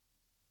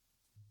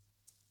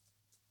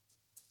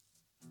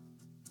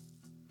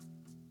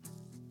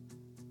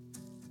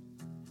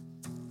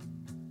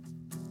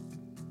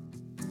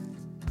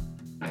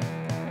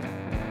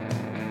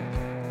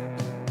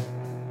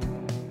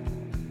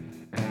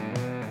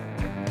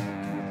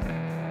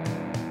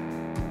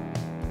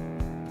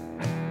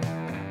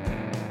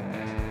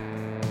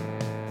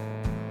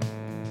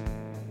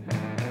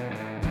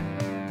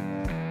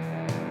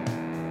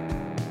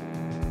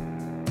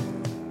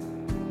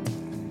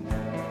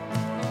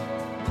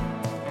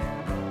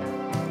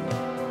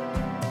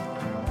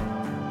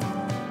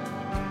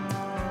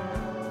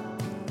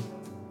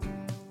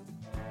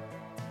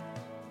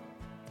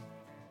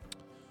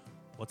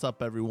What's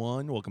up,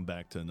 everyone? Welcome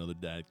back to another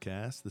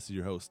Dadcast. This is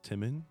your host,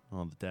 Timon,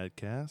 on the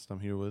Dadcast. I'm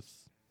here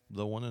with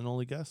the one and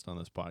only guest on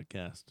this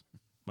podcast,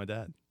 my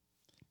dad.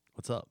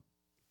 What's up?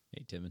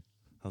 Hey, Timon.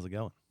 How's it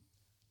going?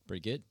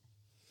 Pretty good.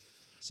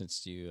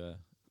 Since you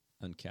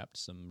uncapped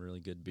some really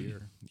good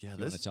beer. Yeah,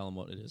 you want to tell them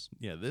what it is?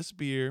 Yeah, this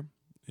beer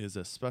is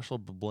a special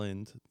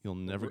blend. You'll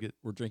never get.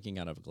 We're drinking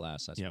out of a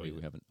glass. That's why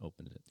we haven't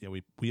opened it. Yeah,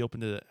 we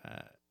opened it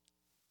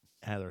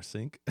at our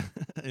sink.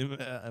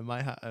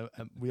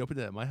 We opened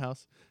it at my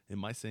house in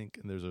my sink,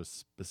 and there's a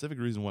specific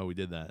reason why we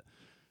did that.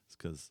 It's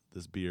because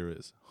this beer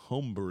is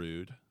home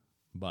brewed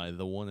by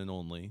the one and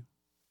only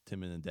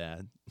Timon and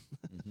Dad.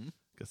 Mm-hmm.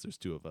 Guess there's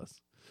two of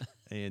us.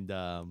 And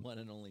one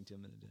and only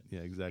Timon and Dad.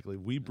 Yeah, exactly.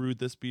 We brewed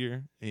this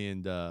beer,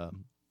 and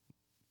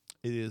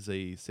it is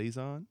a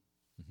saison,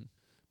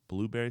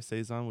 blueberry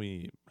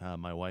saison.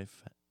 My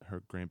wife,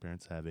 her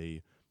grandparents have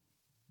a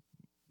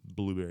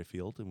blueberry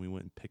field, and we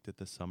went and picked it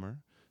this summer.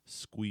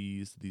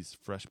 Squeezed these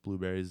fresh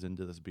blueberries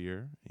into this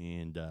beer,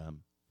 and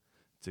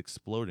it's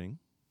exploding,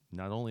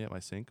 not only at my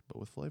sink but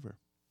with flavor.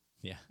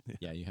 Yeah.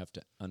 You have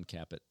to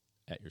uncap it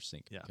at your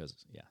sink. Yeah,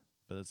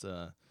 but it's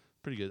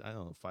pretty good. I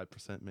don't know,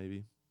 5%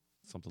 maybe,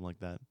 something like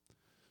that.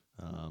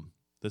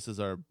 This is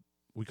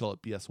we call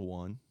it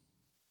BS1,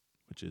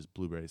 which is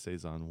blueberry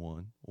saison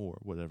 1, or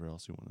whatever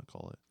else you want to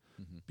call it.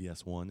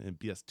 BS1 and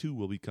BS2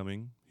 will be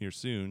coming here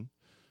soon.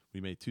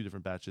 We made 2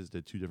 different batches,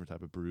 did 2 different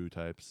type of brew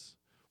types.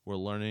 We're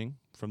learning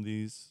from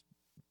these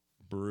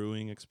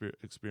brewing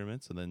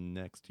experiments, and then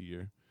next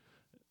year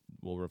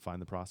we'll refine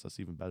the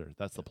process even better.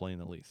 That's the plan,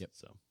 at least. Yep.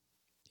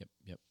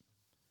 Yep.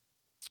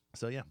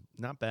 So yeah,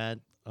 not bad.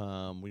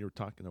 We were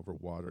talking over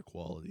water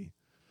quality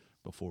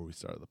before we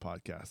started the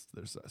podcast.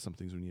 There's some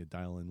things we need to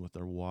dial in with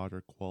our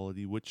water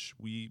quality, which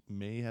we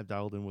may have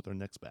dialed in with our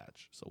next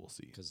batch. So we'll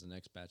see. Because the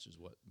next batch is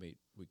what we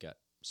got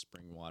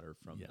spring water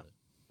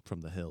from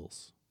the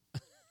hills.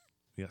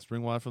 We got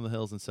spring water from the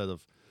hills instead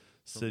of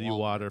city Walmart,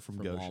 water from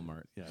Goshen.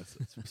 Walmart. Yeah,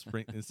 it's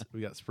spring.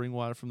 We got spring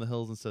water from the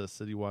hills instead of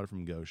city water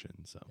from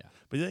Goshen. So, yeah.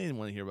 But they didn't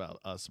want to hear about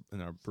us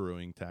and our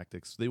brewing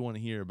tactics. They want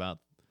to hear about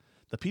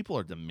the people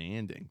are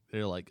demanding.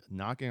 They're like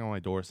knocking on my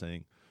door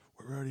saying,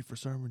 "We're ready for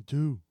sermon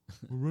 2.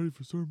 We're ready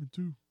for sermon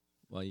 2."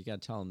 Well, you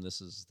got to tell them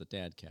this is the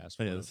Dadcast.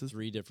 Oh, yeah, this is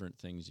 3 different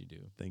things you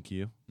do. Thank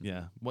you. Mm-hmm.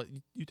 Yeah. What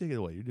you take it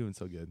away. You're doing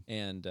so good.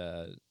 And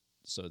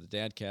so the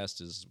Dadcast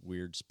is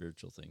weird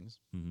spiritual things.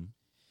 Mm-hmm.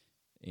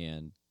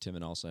 And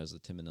Timon also has the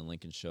Timon and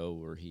Lincoln show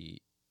where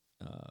he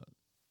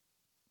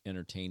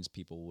entertains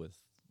people with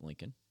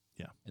Lincoln.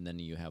 Yeah. And then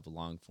you have a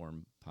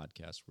long-form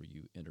podcast where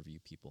you interview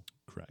people.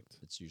 Correct.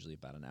 It's usually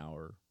about an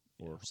hour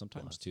or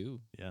sometimes 2.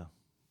 Yeah.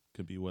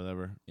 Could be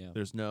whatever. Yeah.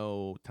 There's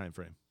no time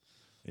frame.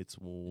 It's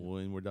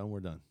when we're done,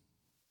 we're done.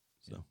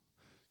 So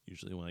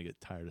usually when I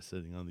get tired of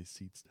sitting on these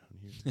seats down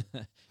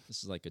here.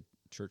 This is like a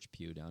church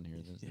pew down here.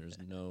 There's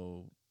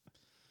no...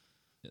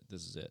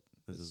 This is it.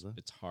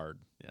 It's hard.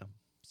 Yeah.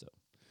 So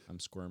I'm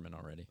squirming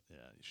already. Yeah,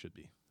 you should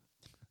be.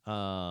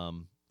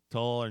 To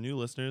all our new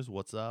listeners,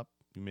 what's up?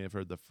 You may have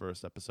heard the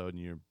first episode,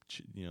 and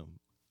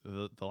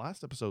the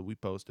last episode we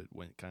posted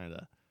went kind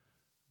of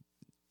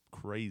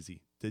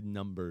crazy. Did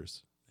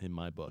numbers in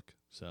my book.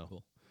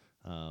 So,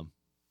 cool.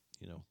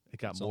 It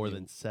got more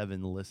than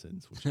 7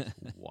 listens, which is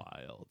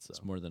wild. So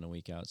it's more than a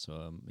week out,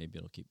 so maybe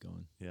it'll keep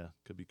going. Yeah,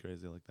 could be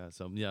crazy like that.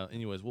 So yeah.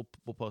 Anyways,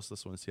 we'll post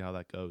this one and see how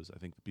that goes. I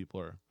think the people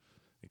are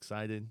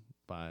excited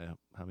by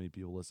how many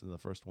people listened to the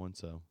first one.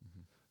 So,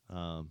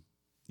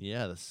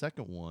 the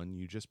second one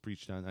you just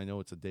preached on. I know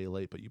it's a day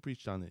late, but you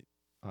preached on it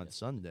on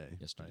Sunday.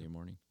 Yesterday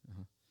morning.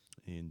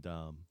 And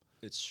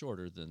it's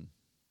shorter than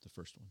the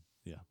first one.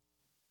 Yeah.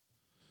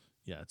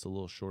 Yeah, it's a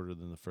little shorter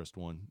than the first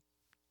one.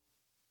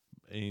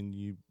 And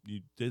you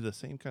did the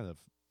same kind of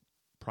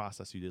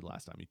process you did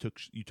last time.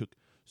 You took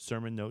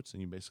sermon notes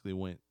and you basically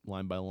went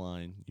line by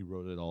line. You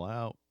wrote it all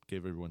out,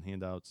 gave everyone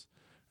handouts,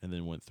 and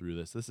then went through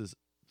this. This is,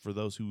 for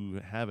those who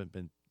haven't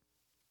been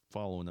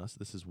following us,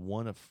 this is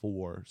one of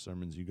 4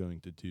 sermons you're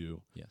going to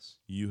do. Yes.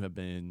 You have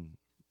been,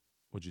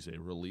 what'd you say,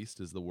 released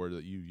is the word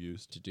that you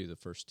used. To do the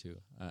first 2.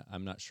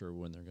 I'm not sure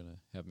when they're going to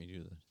have me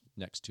do the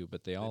next 2,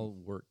 but they all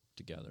work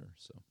together.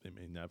 So they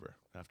may never,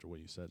 after what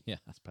you said. Yeah.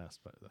 That's past.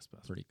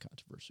 Pretty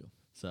controversial.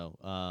 So,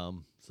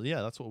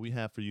 that's what we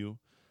have for you.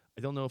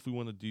 I don't know if we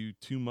want to do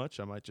too much.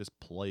 I might just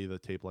play the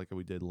tape like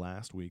we did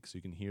last week so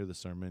you can hear the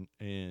sermon.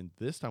 And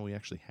this time we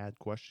actually had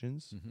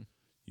questions. Mm-hmm.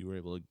 You were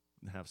able to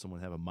have someone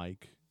have a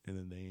mic, and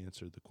then they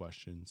answered the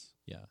questions.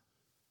 Yeah.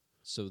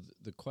 So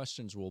the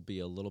questions will be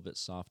a little bit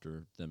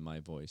softer than my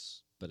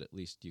voice, but at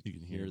least you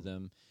can hear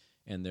them.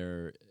 And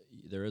there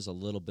is a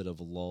little bit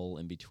of a lull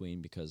in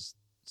between because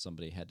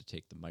somebody had to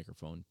take the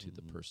microphone to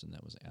the person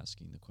that was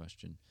asking the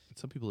question. And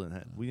some people didn't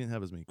have. We didn't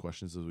have as many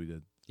questions as we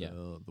did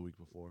the week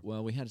before.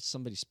 Well, we had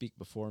somebody speak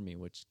before me,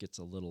 which gets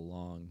a little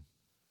long.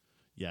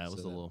 Yeah, it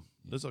was a little.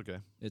 Yeah. It's okay.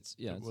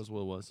 It was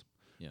what it was.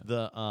 Yeah.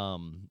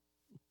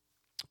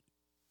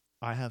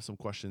 I have some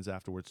questions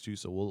afterwards too,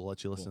 so we'll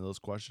let you listen to those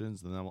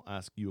questions, and then I'll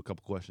ask you a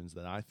couple questions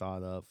that I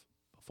thought of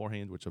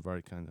beforehand, which I've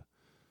already kind of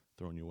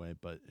thrown your way,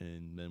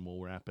 and then we'll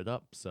wrap it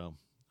up. So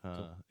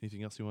Cool.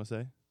 Anything else you want to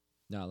say?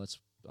 No, let's.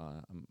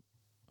 I'm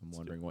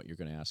wondering what you're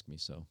going to ask me,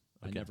 so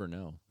I Okay. never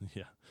know.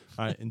 Yeah.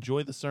 All right.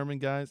 Enjoy the sermon,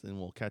 guys, and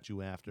we'll catch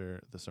you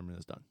after the sermon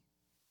is done.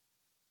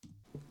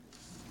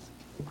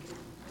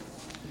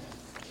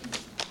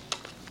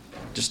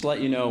 Just to let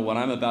you know, what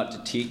I'm about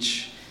to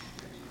teach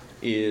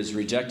is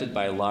rejected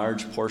by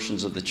large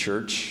portions of the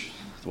church,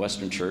 the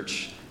Western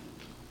church,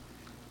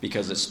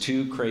 because it's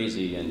too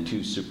crazy and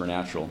too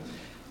supernatural.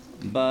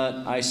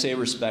 But I say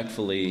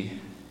respectfully,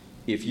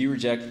 if you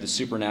reject the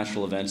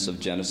supernatural events of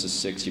Genesis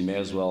 6, you may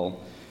as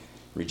well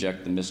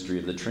reject the mystery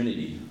of the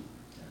Trinity.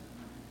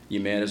 You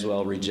may as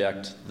well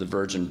reject the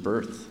virgin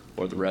birth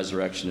or the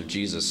resurrection of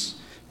Jesus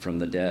from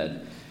the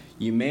dead.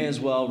 You may as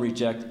well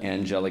reject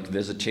angelic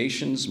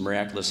visitations,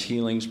 miraculous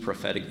healings,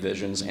 prophetic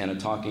visions, and a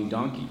talking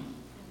donkey.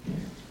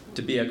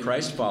 To be a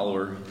Christ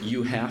follower,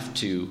 you have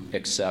to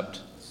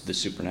accept the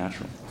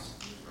supernatural.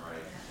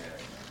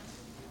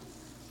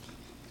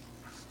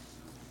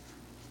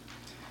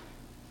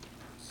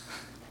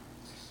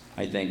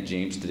 I thank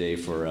James today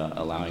for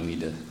allowing me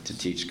to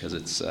teach, because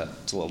it's a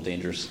little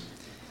dangerous.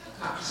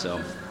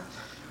 So,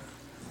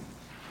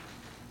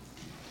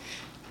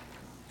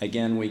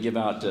 again, we give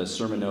out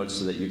sermon notes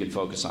so that you can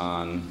focus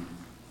on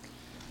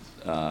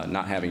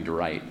not having to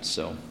write.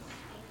 So,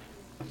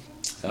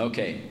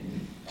 okay.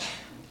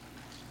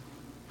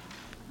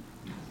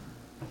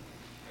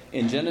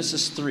 In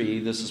Genesis 3,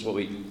 this is what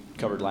we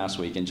covered last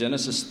week. In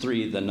Genesis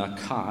 3, the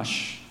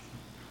Nakash,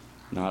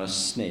 not a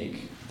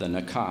snake, the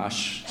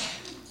Nakash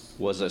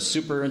was a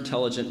super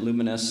intelligent,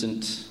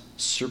 luminescent,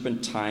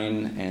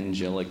 serpentine,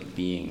 angelic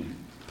being.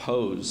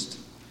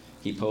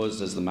 He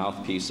posed as the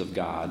mouthpiece of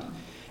God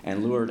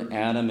and lured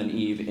Adam and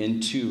Eve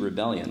into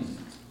rebellion.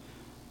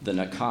 The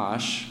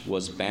Nakash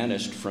was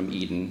banished from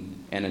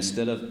Eden, and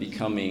instead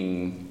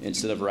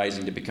of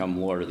rising to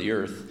become Lord of the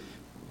earth,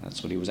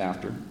 that's what he was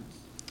after,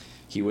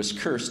 he was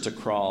cursed to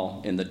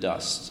crawl in the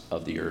dust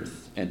of the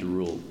earth and to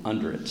rule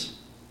under it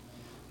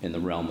in the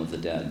realm of the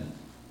dead.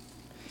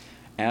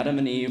 Adam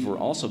and Eve were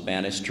also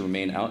banished to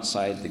remain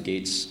outside the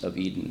gates of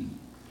Eden.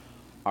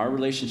 Our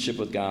relationship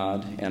with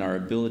God and our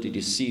ability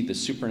to see the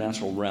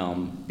supernatural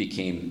realm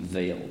became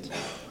veiled.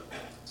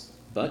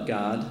 But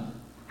God,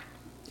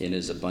 in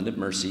his abundant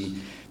mercy,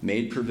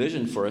 made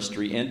provision for us to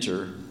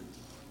re-enter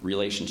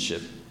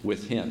relationship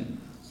with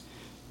him.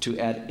 To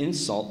add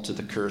insult to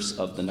the curse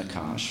of the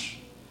Nakash,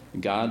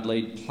 God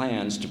laid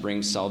plans to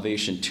bring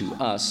salvation to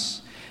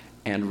us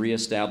and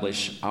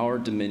reestablish our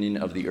dominion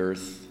of the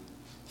earth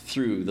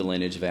through the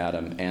lineage of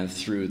Adam and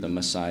through the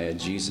Messiah,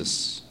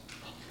 Jesus.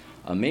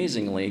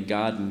 Amazingly,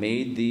 God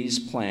made these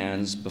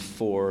plans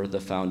before the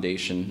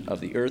foundation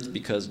of the earth,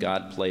 because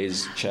God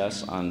plays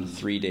chess on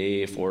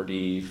 3D,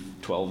 4D,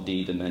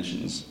 12D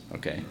dimensions.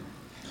 Okay.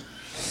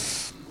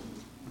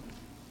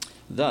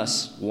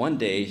 Thus, one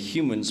day,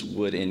 humans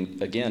would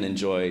again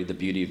enjoy the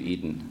beauty of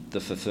Eden,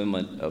 the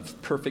fulfillment of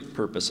perfect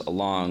purpose,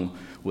 along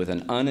with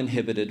an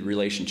uninhibited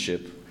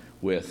relationship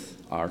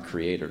with our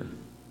Creator.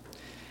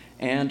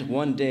 And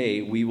one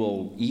day, we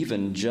will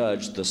even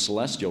judge the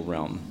celestial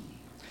realm.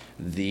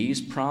 These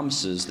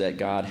promises that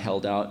God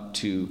held out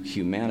to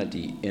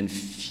humanity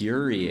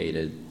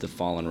infuriated the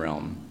fallen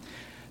realm.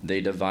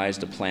 They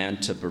devised a plan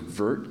to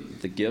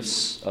pervert the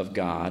gifts of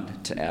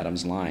God to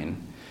Adam's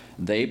line.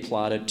 They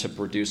plotted to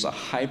produce a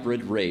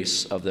hybrid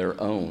race of their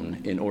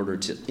own in order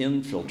to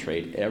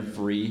infiltrate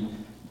every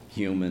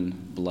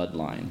human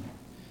bloodline.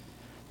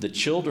 The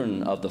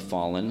children of the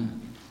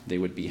fallen, they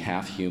would be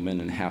half human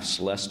and half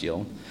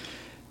celestial.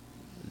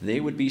 They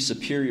would be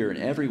superior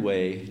in every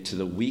way to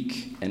the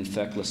weak and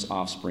feckless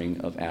offspring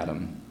of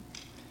Adam.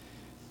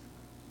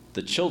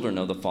 The children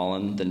of the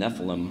fallen, the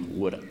Nephilim,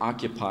 would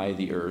occupy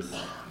the earth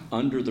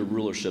under the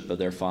rulership of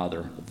their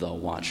father, the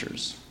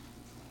Watchers.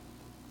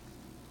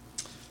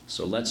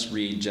 So let's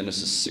read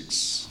Genesis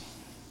 6,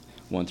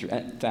 1 through...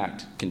 In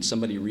fact, can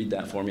somebody read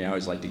that for me? I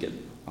always like to get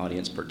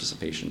audience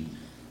participation.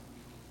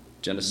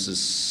 Genesis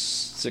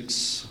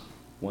 6,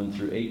 1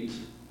 through 8.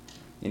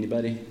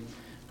 Anybody?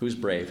 Who's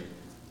brave?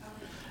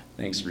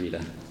 Thanks,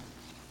 Rita.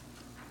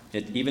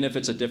 Even if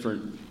it's a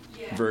different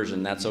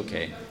version, that's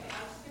okay. Okay,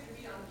 I was going to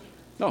read on the paper.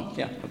 Oh,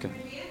 yeah, okay.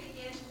 When man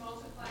began to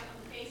multiply on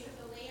the face of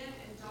the land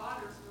and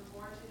daughters were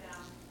born to them,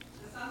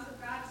 the sons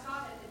of God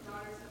saw that the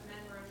daughters of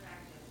men were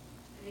attractive,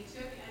 and they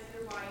took as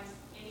their wives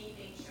any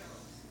they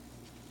chose.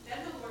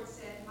 Then the Lord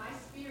said, My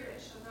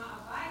spirit shall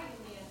not abide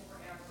in man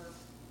forever,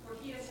 for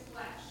he is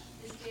flesh.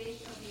 His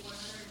days shall be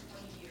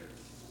 120 years.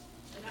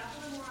 The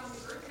Nephilim were on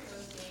the earth in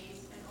those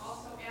days, and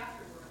also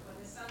afterward, when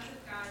the sons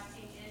of God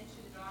came in to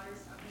the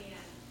daughters of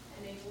man,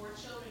 and they bore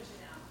children to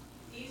them.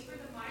 These were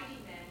the mighty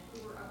men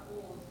who were of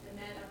old, the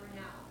men of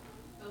renown.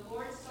 The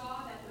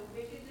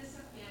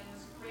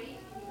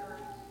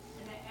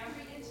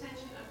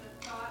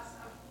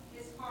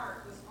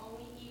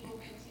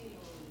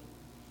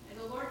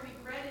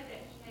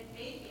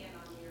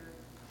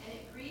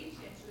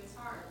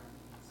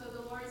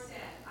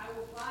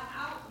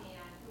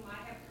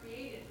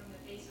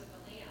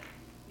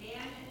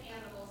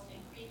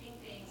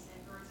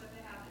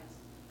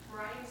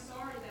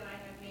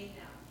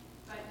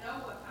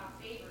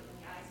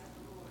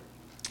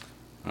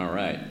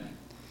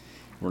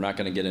We're not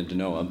going to get into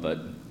Noah, but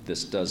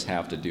this does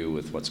have to do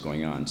with what's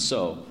going on.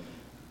 So,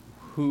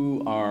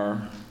 who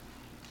are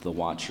the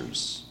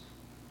watchers?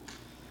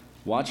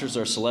 Watchers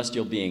are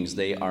celestial beings.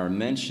 They are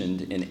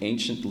mentioned in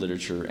ancient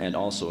literature and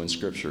also in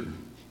Scripture.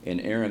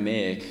 In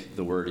Aramaic,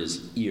 the word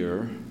is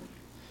ir,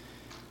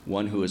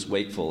 one who is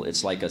wakeful.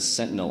 It's like a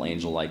sentinel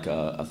angel, like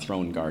a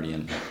throne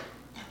guardian.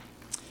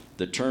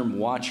 The term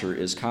watcher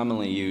is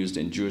commonly used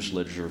in Jewish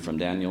literature from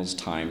Daniel's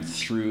time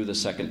through the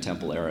Second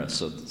Temple era.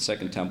 So the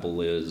Second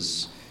Temple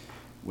is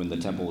when the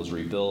temple was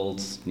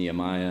rebuilt,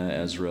 Nehemiah,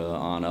 Ezra,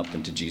 on up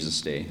into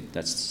Jesus' day.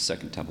 That's the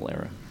Second Temple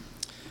era.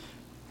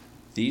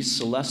 These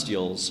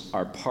celestials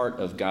are part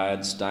of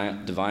God's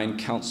divine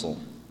council.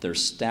 They're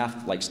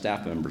staff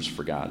members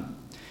for God.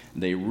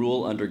 They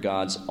rule under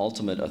God's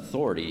ultimate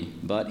authority,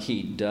 but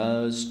he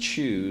does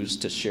choose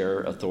to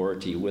share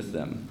authority with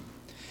them.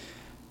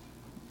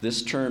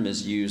 This term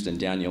is used in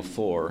Daniel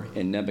 4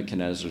 in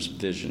Nebuchadnezzar's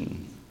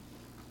vision.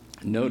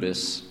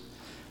 Notice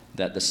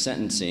that the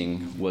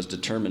sentencing was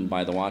determined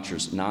by the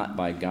watchers, not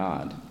by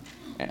God,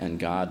 and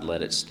God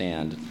let it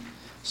stand.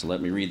 So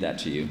let me read that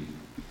to you.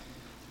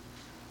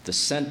 The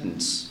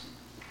sentence,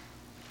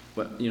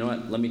 but you know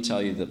what? Let me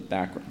tell you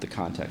the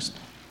context.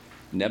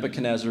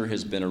 Nebuchadnezzar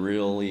has been a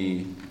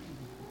really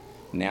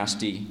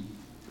nasty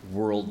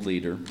world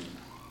leader,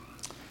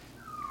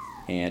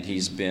 and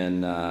he's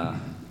been.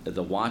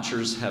 The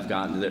watchers have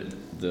gotten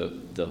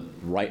the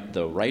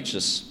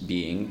righteous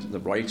being, the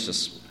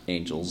righteous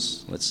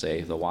angels, let's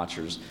say, the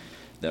watchers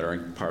that are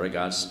part of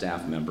God's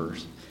staff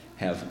members,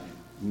 have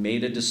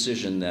made a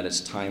decision that it's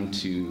time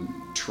to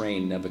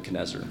train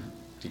Nebuchadnezzar,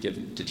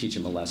 to teach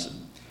him a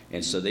lesson.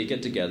 And so they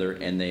get together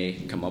and they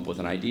come up with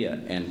an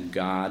idea, and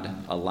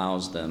God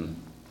allows them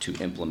to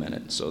implement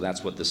it. So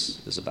that's what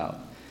this is about.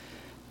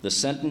 The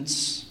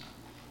sentence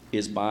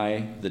is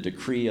by the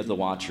decree of the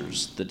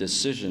watchers, the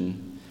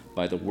decision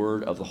by the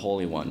word of the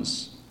holy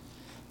ones,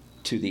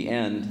 to the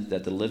end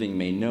that the living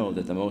may know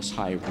that the Most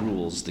High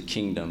rules the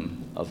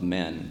kingdom of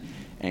men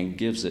and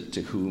gives it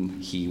to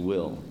whom he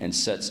will, and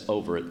sets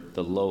over it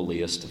the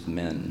lowliest of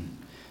men.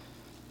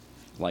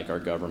 Like our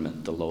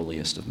government, the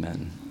lowliest of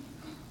men.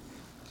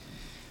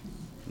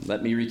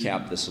 Let me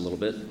recap this a little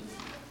bit.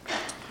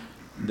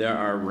 There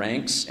are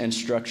ranks and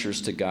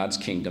structures to God's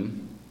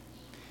kingdom.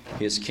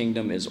 His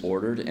kingdom is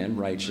ordered and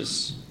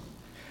righteous.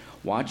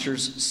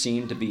 Watchers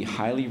seem to be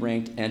highly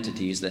ranked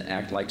entities that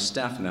act like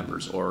staff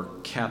members or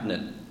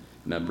cabinet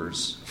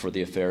members for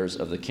the affairs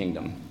of the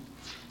kingdom.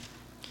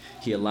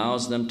 He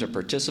allows them to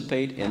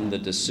participate in the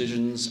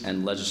decisions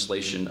and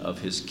legislation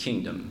of his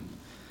kingdom.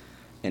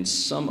 And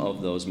some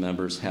of those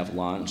members have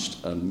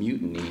launched a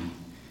mutiny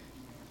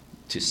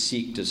to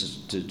seek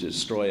to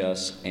destroy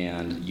us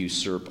and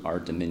usurp our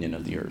dominion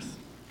of the earth.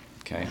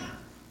 Okay?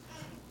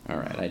 All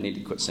right, I need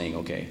to quit saying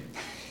okay.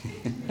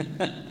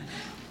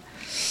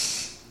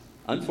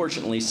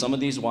 Unfortunately, some of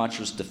these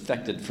watchers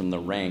defected from the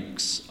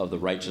ranks of the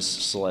righteous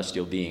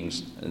celestial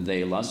beings.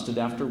 They lusted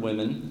after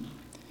women,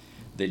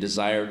 they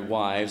desired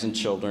wives and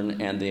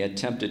children, and they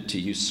attempted to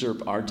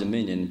usurp our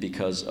dominion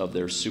because of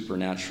their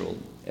supernatural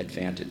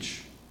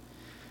advantage.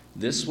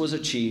 This was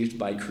achieved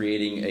by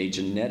creating a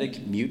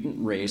genetic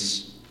mutant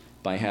race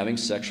by having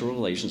sexual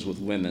relations with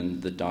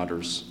women, the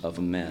daughters of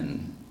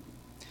men.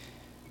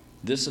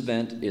 This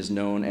event is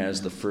known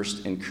as the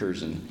first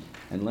incursion.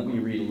 And let me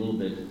read a little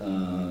bit,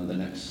 the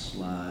next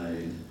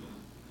slide.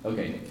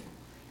 Okay,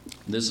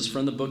 this is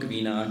from the book of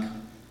Enoch.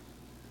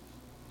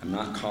 I'm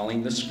not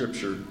calling this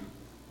scripture,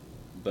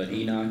 but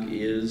Enoch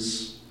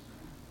is,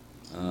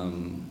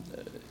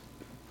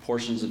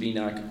 portions of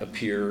Enoch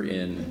appear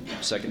in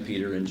 2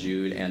 Peter and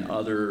Jude, and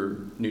other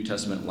New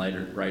Testament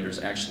writers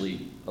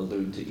actually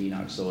allude to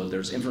Enoch. So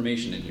there's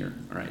information in here,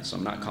 all right? So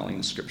I'm not calling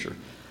the scripture.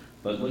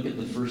 But look at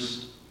the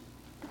first,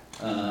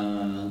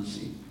 let's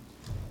see.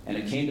 And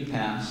it came to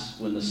pass,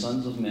 when the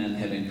sons of men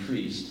had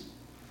increased,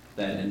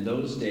 that in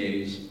those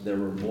days there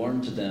were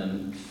born to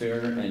them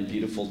fair and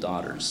beautiful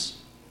daughters.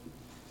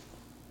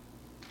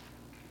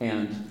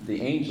 And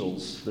the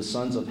angels, the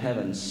sons of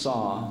heaven,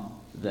 saw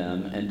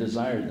them and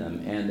desired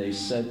them. And they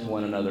said to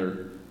one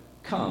another,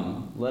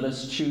 "Come, let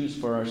us choose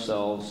for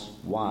ourselves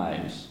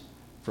wives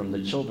from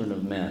the children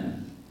of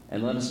men,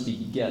 and let us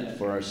beget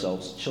for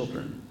ourselves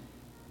children."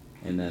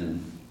 And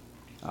then,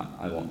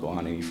 I won't go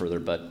on any further,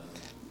 but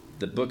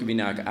the book of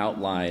Enoch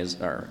outlines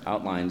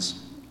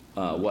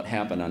what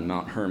happened on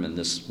Mount Hermon,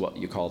 this what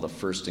you call the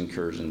first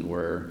incursion,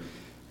 where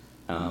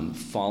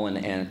fallen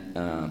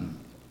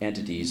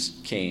entities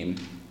came,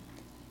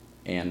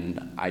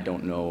 and I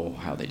don't know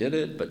how they did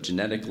it, but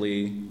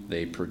genetically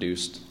they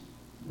produced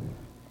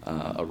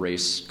a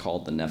race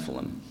called the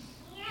Nephilim.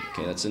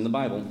 Okay, that's in the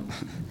Bible.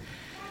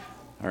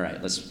 All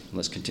right,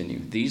 let's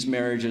continue. These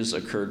marriages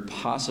occurred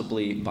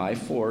possibly by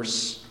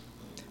force,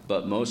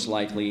 but most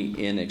likely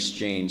in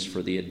exchange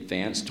for the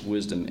advanced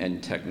wisdom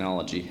and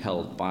technology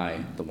held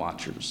by the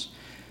watchers.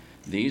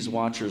 These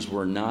watchers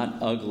were not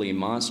ugly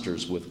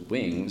monsters with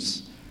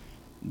wings.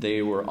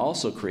 They were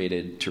also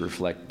created to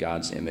reflect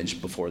God's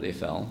image before they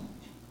fell.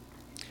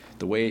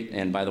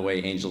 And by the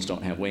way, angels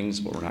don't have wings,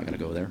 but we're not going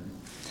to go there.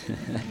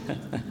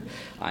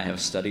 I have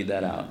studied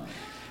that out.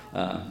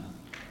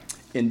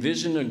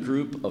 Envision a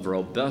group of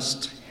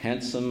robust,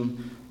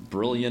 handsome,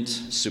 brilliant,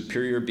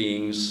 superior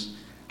beings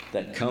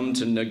that come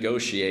to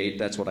negotiate.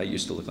 That's what I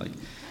used to look like.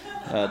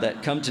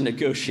 That come to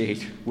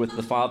negotiate with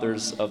the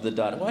fathers of the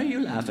daughter. Why are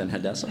you laughing,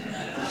 Hadassah?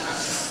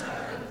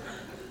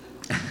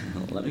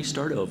 Let me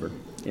start over.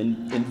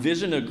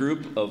 Envision a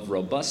group of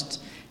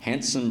robust,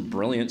 handsome,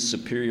 brilliant,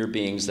 superior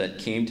beings that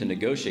came to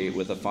negotiate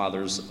with the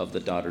fathers of the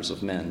daughters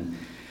of men.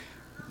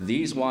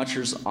 These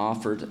watchers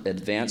offered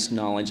advanced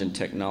knowledge and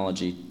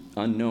technology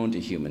unknown to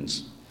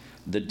humans.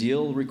 The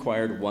deal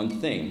required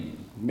one thing: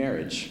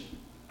 marriage.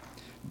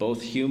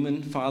 Both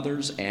human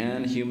fathers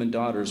and human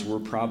daughters were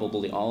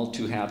probably all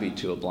too happy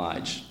to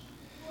oblige.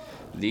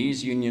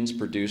 These unions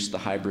produced the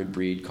hybrid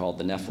breed called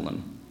the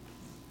Nephilim.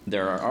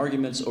 There are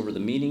arguments over the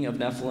meaning of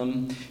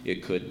Nephilim.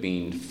 It could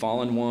mean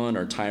fallen one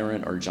or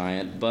tyrant or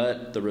giant,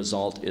 but the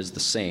result is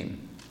the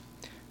same.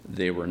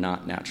 They were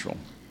not natural.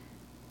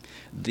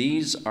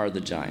 These are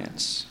the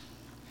giants,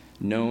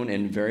 known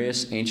in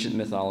various ancient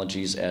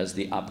mythologies as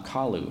the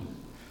Apkallu,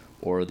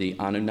 or the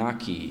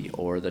Anunnaki,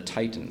 or the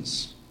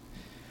Titans.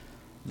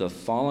 The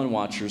fallen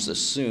watchers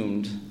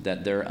assumed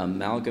that their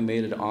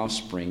amalgamated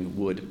offspring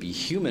would be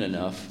human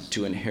enough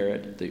to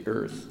inherit the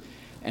earth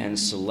and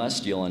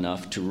celestial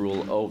enough to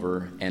rule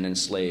over and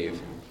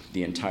enslave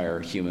the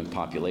entire human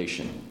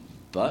population.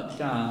 But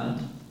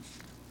God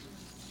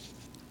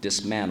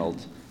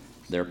dismantled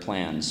their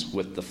plans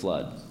with the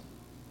flood.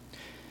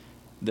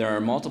 There are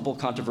multiple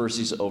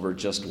controversies over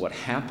just what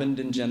happened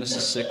in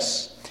Genesis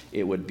 6.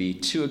 It would be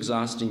too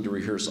exhausting to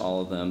rehearse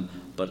all of them,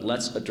 but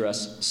let's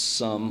address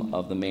some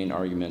of the main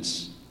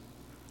arguments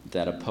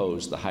that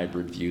oppose the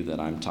hybrid view that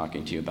I'm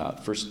talking to you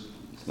about. First,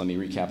 let me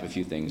recap a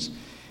few things.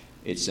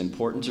 It's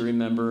important to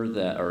remember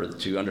that, or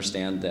to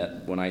understand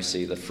that when I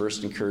say the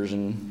first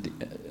incursion,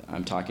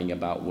 I'm talking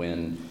about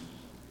when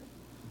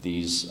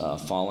these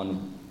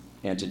fallen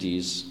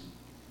entities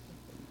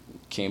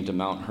came to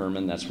Mount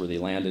Hermon. That's where they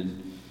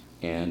landed,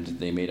 and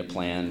they made a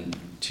plan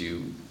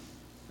to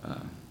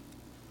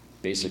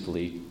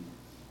basically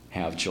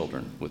have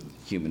children with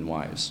human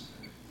wives.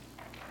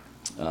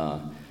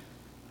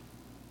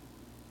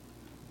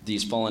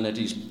 These fallen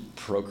entities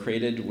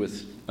procreated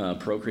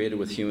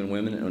with human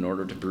women in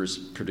order to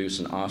produce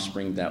an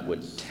offspring that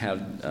would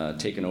have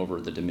taken over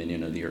the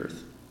dominion of the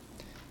earth.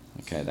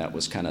 Okay, that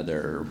was kind of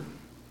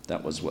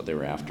that was what they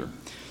were after.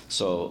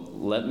 So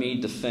let me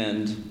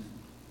defend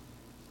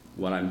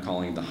what I'm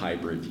calling the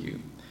hybrid view.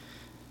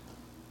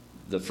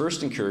 The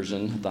first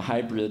incursion, the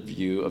hybrid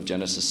view of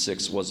Genesis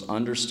 6, was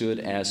understood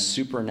as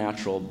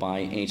supernatural by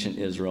ancient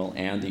Israel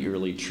and the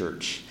early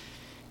church.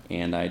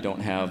 And I don't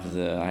have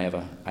I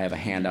have a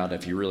handout.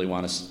 If you really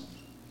want to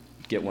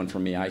get one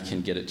from me, I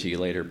can get it to you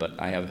later. But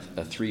I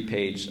have three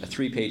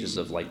pages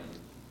of like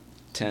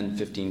 10,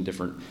 15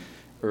 different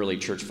early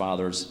church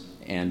fathers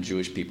and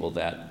Jewish people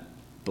that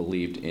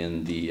believed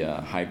in the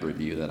hybrid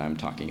view that I'm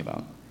talking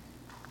about.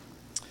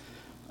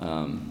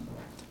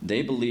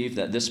 They believed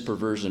that this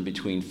perversion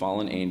between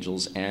fallen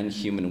angels and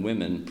human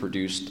women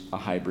produced a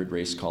hybrid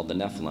race called the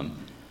Nephilim.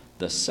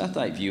 The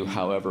Sethite view,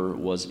 however,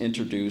 was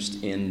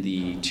introduced in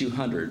the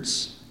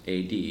 200s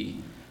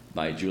AD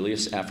by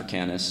Julius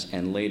Africanus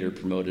and later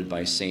promoted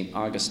by St.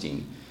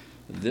 Augustine.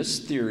 This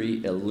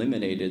theory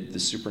eliminated the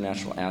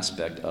supernatural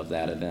aspect of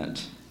that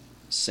event,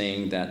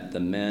 saying that the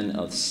men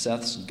of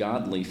Seth's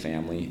godly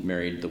family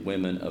married the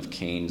women of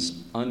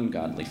Cain's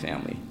ungodly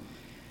family.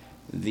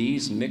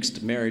 These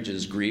mixed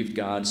marriages grieved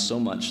God so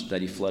much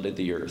that he flooded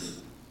the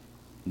earth.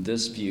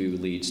 This view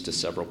leads to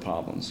several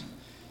problems.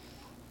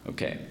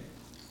 Okay,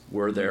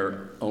 were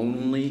there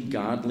only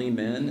godly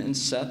men in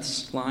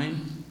Seth's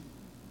line?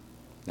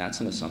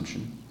 That's an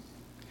assumption.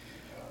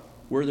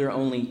 Were there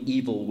only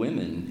evil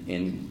women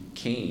in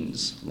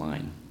Cain's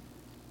line?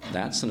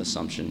 That's an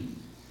assumption.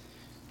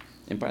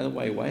 And by the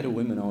way, why do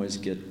women always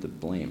get the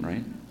blame,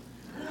 right?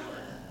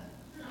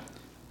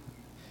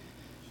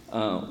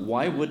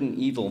 Why wouldn't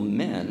evil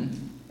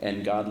men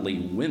and godly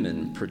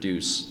women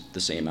produce the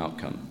same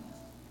outcome?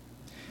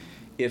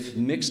 If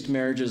mixed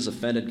marriages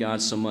offended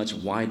God so much,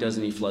 why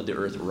doesn't he flood the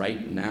earth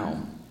right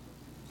now?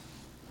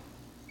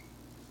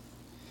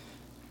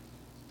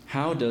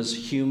 How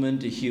does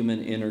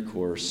human-to-human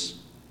intercourse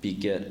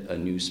beget a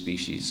new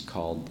species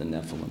called the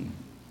Nephilim?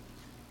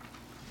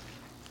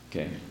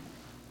 Okay,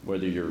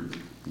 whether you're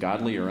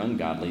godly or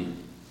ungodly,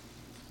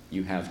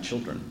 you have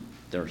children.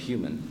 They're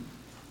human.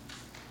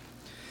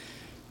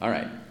 All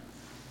right.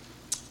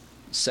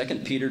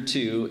 2 Peter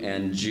 2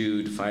 and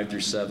Jude 5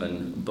 through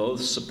 7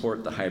 both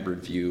support the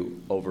hybrid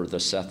view over the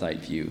Sethite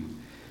view.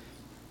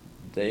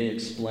 They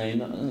explain,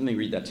 let me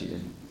read that to you.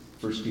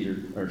 2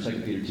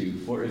 Peter 2.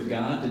 For if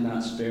God did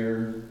not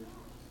spare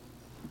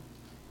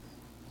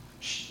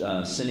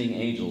sinning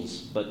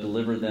angels, but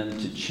delivered them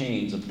to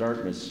chains of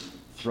darkness,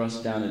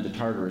 thrust down into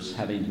Tartarus,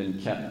 having been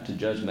kept to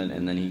judgment.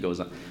 And then he goes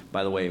on.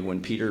 By the way,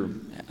 when Peter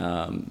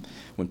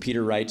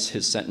writes,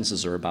 his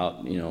sentences are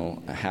about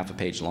a half a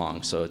page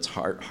long, so it's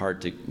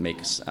hard to make.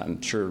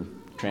 I'm sure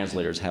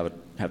translators have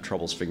have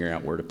troubles figuring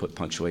out where to put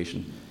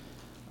punctuation.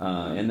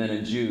 And then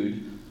in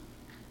Jude,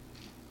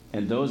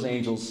 and those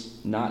angels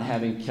not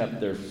having kept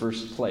their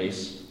first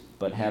place,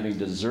 but having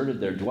deserted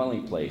their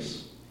dwelling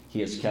place, he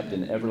has kept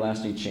in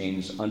everlasting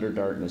chains under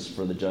darkness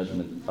for the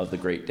judgment of the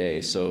great day.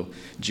 So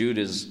Jude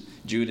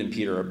and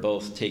Peter are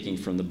both taking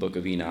from the book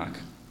of Enoch.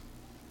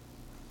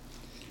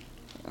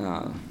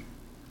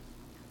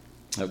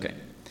 Okay.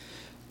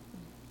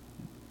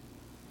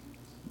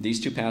 These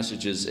two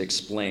passages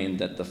explain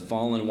that the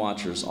fallen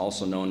watchers,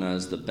 also known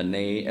as the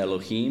B'nai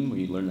Elohim,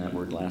 we learned that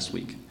word last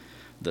week,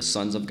 the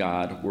sons of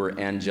God, were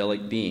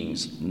angelic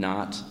beings,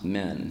 not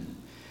men.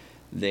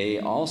 They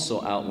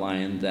also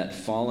outline that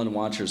fallen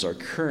watchers are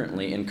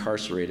currently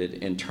incarcerated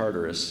in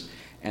Tartarus,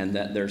 and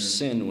that their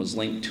sin was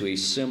linked to a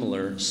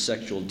similar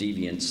sexual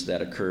deviance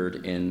that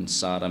occurred in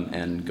Sodom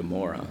and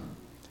Gomorrah.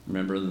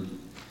 Remember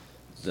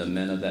the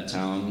men of that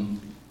town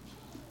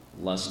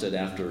lusted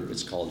after,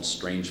 it's called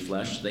strange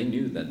flesh? They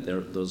knew that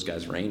those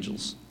guys were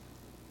angels,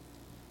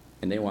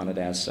 and they wanted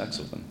to have sex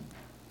with them.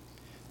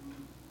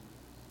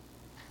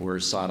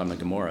 Whereas Sodom and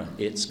Gomorrah,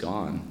 it's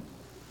gone.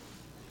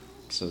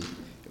 So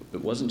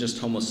it wasn't just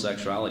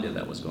homosexuality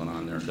that was going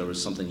on there. There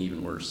was something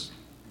even worse.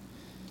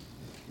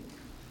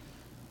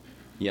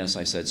 Yes,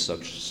 I said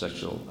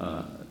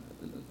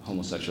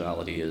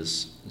homosexuality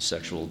is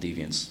sexual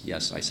deviance.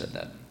 Yes, I said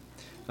that.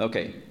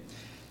 Okay.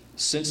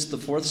 Since the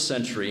 4th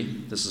century,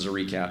 this is a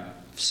recap,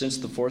 since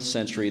the 4th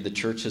century, the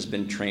church has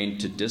been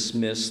trained to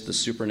dismiss the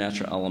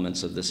supernatural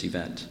elements of this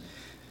event.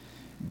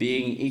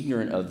 Being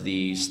ignorant of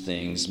these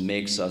things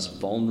makes us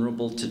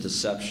vulnerable to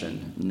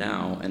deception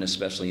now and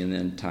especially in the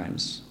end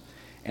times.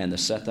 And the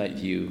Sethite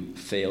view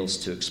fails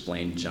to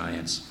explain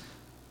giants.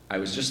 I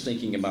was just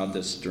thinking about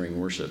this during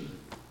worship.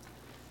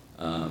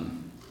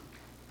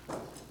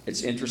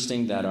 It's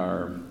interesting that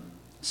our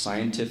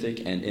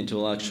scientific and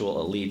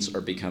intellectual elites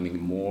are becoming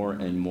more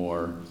and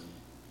more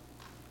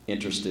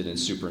interested in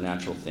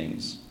supernatural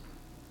things.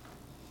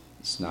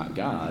 It's not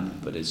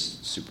God, but it's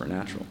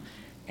supernatural.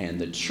 And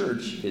the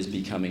church is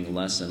becoming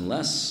less and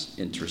less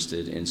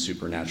interested in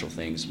supernatural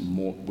things.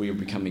 We are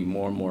becoming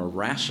more and more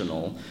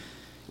rational.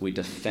 We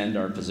defend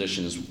our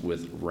positions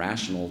with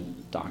rational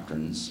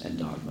doctrines and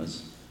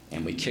dogmas,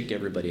 and we kick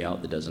everybody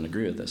out that doesn't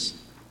agree with us.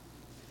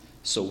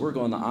 So we're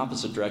going the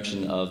opposite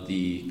direction of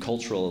the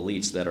cultural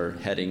elites that are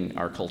heading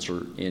our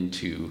culture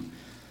into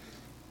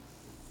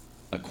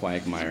a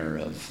quagmire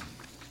of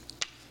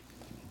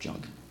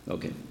junk.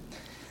 Okay.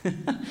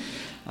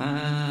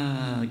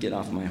 Get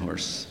off my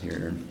horse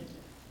here.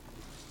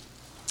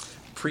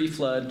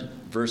 Pre-flood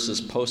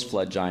versus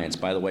post-flood giants.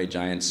 By the way,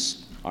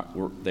 giants,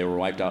 they were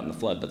wiped out in the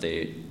flood, but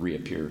they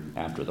reappear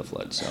after the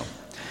flood. So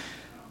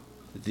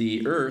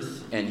the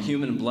earth and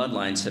human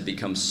bloodlines have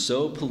become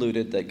so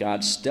polluted that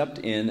God stepped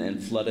in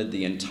and flooded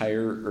the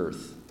entire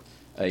earth,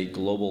 a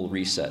global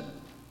reset.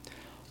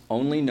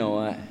 Only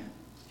Noah,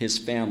 his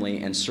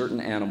family, and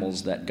certain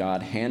animals that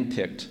God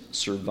handpicked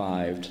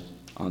survived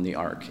on the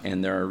ark.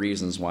 And there are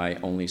reasons why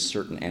only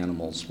certain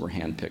animals were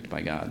handpicked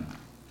by God.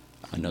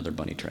 Another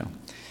bunny trail.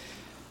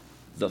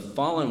 The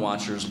fallen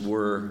watchers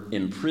were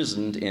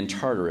imprisoned in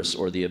Tartarus,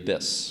 or the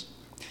abyss,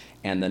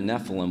 and the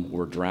Nephilim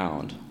were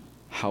drowned.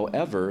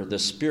 However, the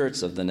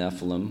spirits of the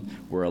Nephilim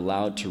were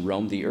allowed to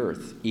roam the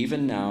earth.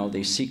 Even now,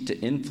 they seek to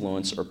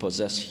influence or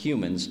possess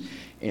humans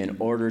in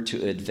order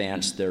to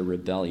advance their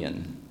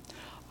rebellion.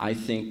 I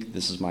think,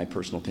 this is my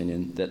personal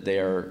opinion, that they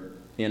are,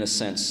 in a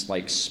sense,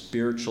 like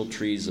spiritual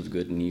trees of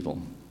good and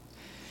evil.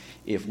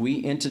 If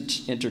we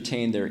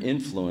entertain their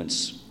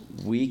influence,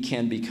 we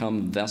can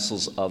become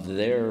vessels of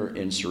their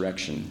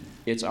insurrection.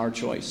 It's our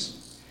choice.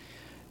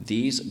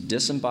 These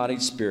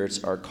disembodied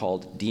spirits are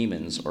called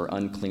demons or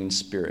unclean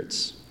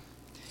spirits.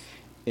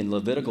 In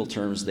Levitical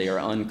terms, they are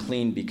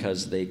unclean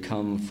because they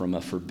come from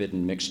a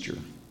forbidden mixture.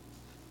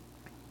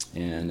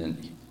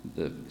 And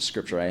the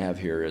scripture I have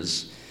here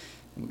is,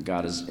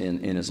 God is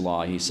in his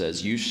law, he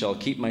says, "You shall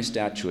keep my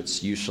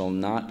statutes. You shall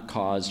not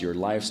cause your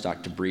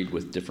livestock to breed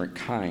with different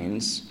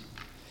kinds.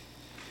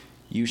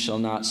 You shall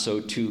not sow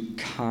two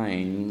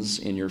kinds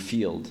in your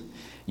field.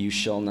 You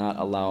shall not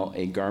allow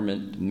a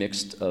garment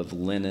mixed of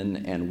linen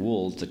and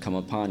wool to come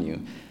upon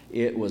you."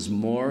 It was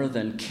more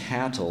than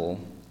cattle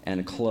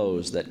and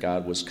clothes that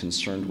God was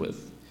concerned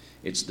with.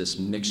 It's this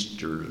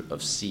mixture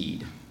of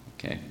seed,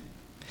 okay?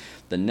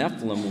 The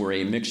Nephilim were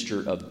a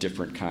mixture of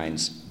different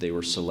kinds. They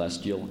were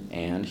celestial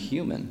and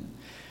human.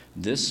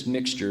 This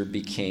mixture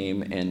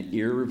became an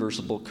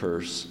irreversible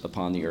curse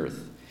upon the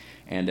earth.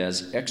 And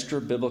as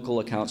extra-biblical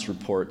accounts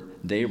report,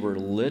 they were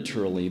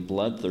literally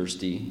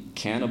bloodthirsty,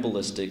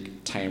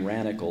 cannibalistic,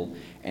 tyrannical,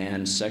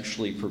 and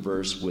sexually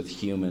perverse with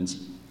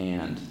humans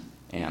and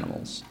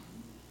animals.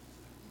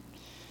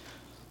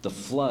 The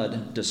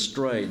flood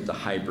destroyed the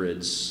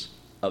hybrids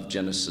of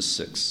Genesis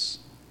 6.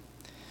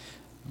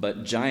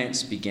 But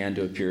giants began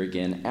to appear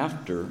again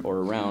after or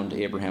around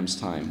Abraham's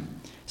time.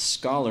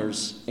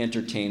 Scholars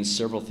entertain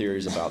several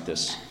theories about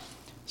this.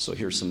 So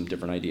here's some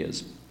different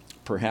ideas.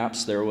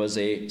 Perhaps there was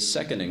a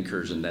second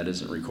incursion that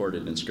isn't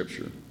recorded in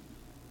Scripture,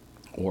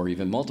 or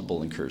even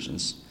multiple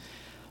incursions.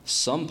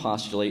 Some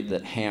postulate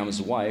that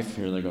Ham's wife,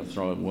 here they're going to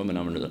throw a woman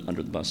under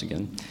the bus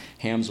again,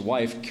 Ham's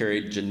wife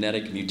carried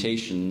genetic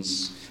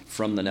mutations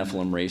from the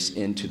Nephilim race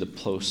into the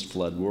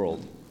post-flood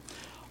world.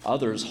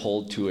 Others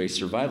hold to a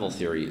survival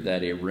theory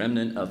that a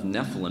remnant of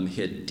Nephilim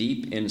hid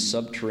deep in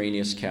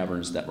subterraneous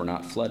caverns that were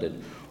not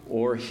flooded,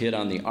 or hid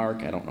on the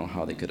ark. I don't know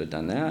how they could have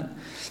done that.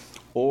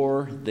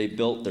 Or they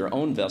built their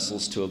own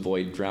vessels to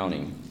avoid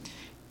drowning.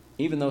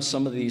 Even though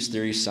some of these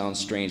theories sound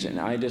strange, and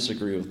I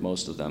disagree with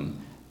most of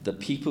them, the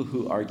people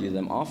who argue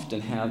them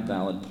often have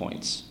valid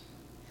points.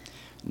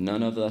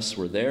 None of us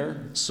were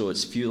there, so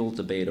it's futile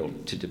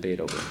to debate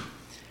over.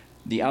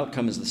 The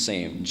outcome is the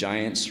same.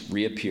 Giants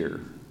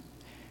reappear.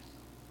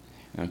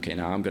 Okay,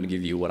 now I'm going to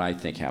give you what I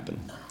think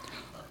happened.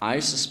 I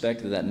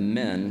suspect that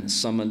men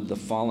summoned the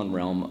fallen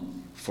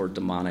realm for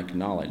demonic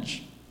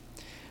knowledge,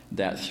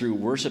 that through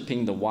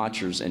worshiping the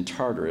Watchers in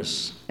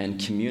Tartarus and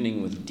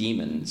communing with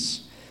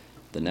demons,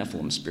 the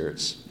Nephilim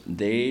spirits,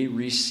 they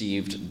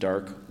received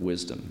dark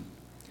wisdom.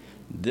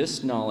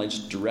 This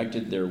knowledge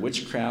directed their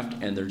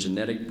witchcraft and their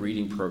genetic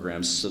breeding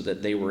programs so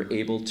that they were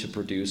able to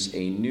produce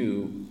a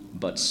new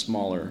but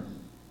smaller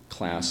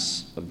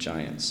class of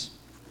giants.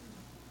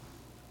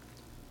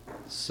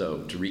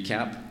 So, to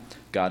recap,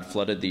 God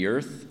flooded the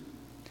earth.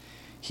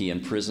 He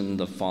imprisoned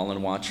the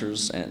fallen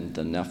Watchers, and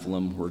the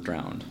Nephilim were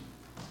drowned.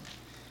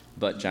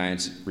 But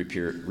giants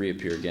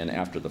reappear again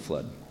after the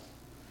flood.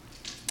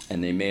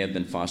 And they may have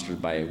been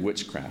fostered by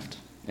witchcraft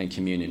and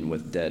communion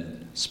with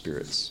dead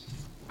spirits.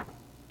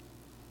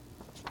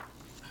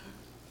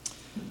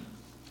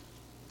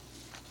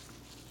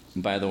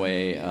 And by the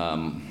way,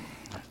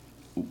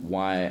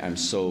 why I'm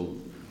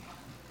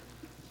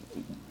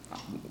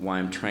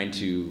trying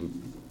to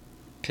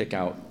pick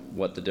out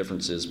what the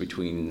difference is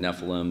between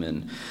Nephilim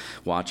and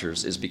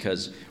Watchers is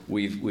because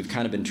we've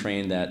kind of been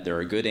trained that there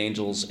are good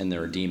angels and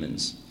there are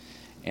demons,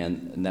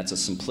 and that's a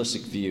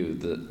simplistic view.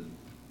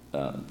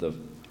 The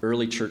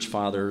early church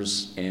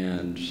fathers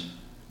and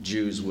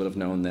Jews would have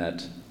known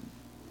that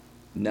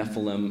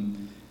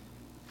Nephilim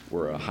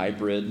were a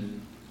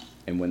hybrid,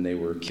 and when they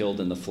were killed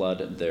in the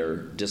flood, their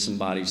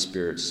disembodied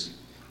spirits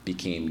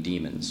became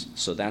demons.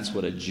 So that's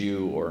what a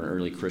Jew or an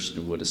early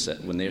Christian would have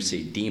said. When they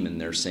say demon,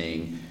 they're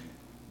saying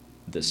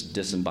this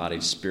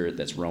disembodied spirit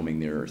that's roaming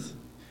the earth.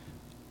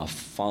 A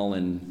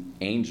fallen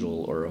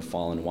angel or a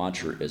fallen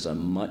Watcher is a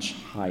much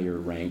higher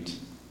ranked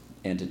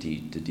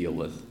entity to deal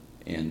with.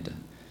 And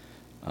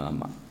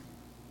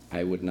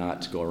I would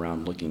not go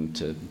around looking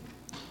to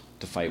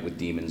fight with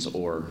demons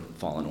or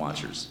fallen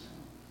Watchers.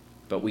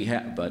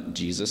 But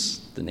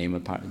Jesus, the name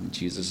of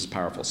Jesus is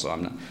powerful, so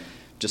I'm not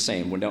just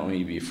saying we don't need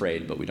to be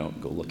afraid, but we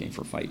don't go looking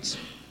for fights.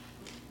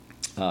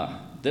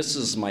 This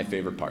is my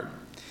favorite part.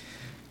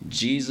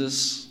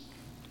 Jesus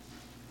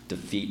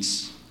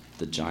defeats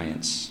the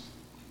giants.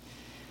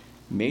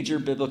 Major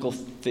biblical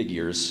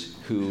figures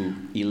who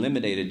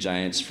eliminated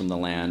giants from the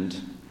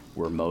land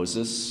were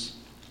Moses,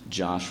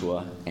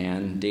 Joshua,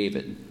 and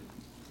David.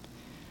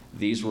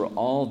 These were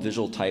all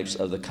visual types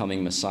of the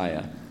coming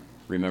Messiah.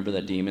 Remember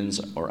that demons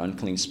or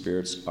unclean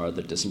spirits are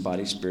the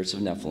disembodied spirits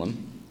of Nephilim.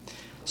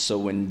 So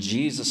when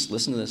Jesus,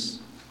 listen to this,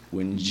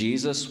 when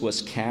Jesus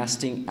was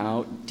casting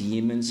out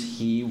demons,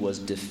 he was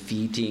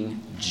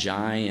defeating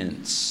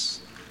giants.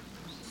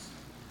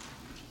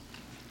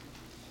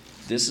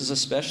 This is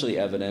especially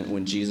evident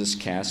when Jesus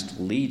cast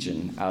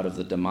Legion out of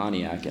the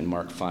demoniac in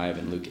Mark 5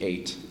 and Luke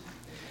 8.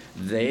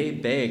 They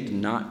begged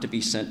not to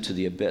be sent to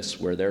the abyss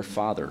where their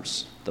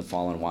fathers, the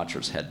fallen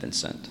Watchers, had been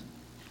sent.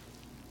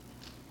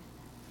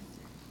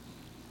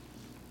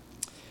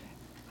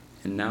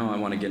 And now I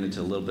want to get into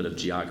a little bit of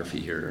geography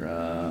here.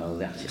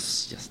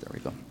 Yes, there we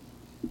go.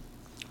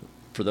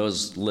 For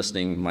those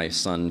listening, my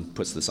son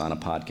puts this on a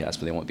podcast,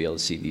 but they won't be able to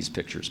see these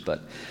pictures.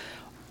 But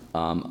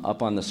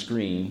up on the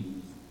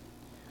screen,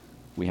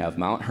 we have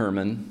Mount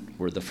Hermon,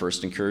 where the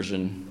first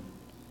incursion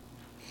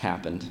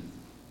happened.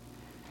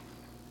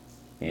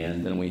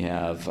 And then we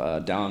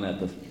have down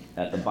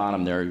at the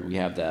bottom there, we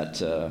have that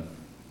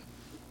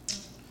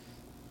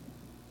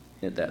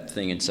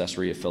thing in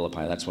Caesarea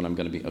Philippi. That's what I'm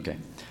going to be. Okay,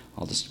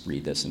 I'll just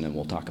read this and then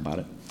we'll talk about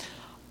it.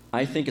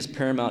 I think it's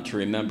paramount to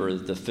remember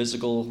the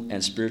physical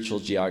and spiritual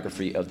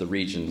geography of the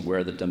region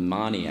where the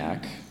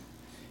demoniac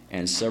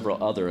and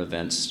several other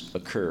events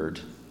occurred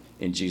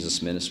in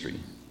Jesus' ministry.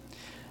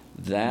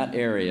 That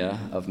area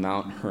of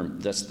Mount Hermon,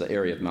 that's the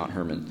area of Mount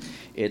Hermon.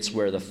 It's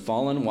where the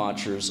fallen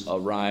Watchers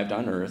arrived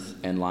on earth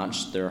and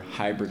launched their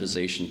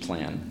hybridization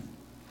plan.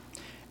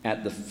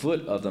 At the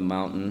foot of the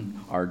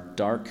mountain are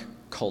dark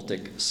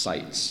cultic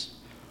sites.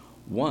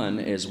 One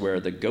is where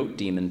the goat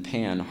demon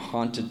Pan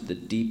haunted the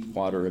deep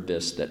water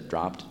abyss that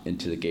dropped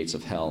into the gates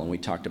of hell, and we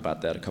talked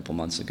about that a couple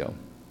months ago,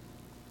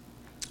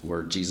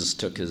 where Jesus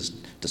took his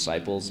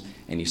disciples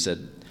and he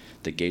said,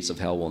 the gates of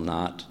hell will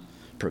not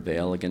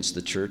prevail against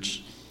the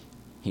church.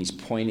 He's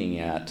pointing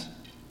at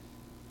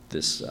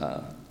this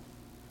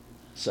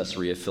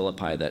Caesarea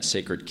Philippi, that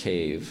sacred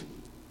cave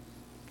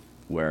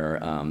where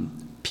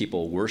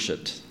people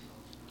worshipped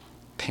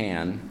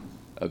Pan,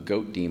 a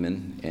goat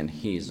demon, and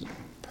he's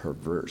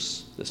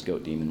perverse. This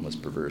goat demon was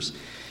perverse.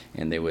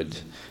 And they would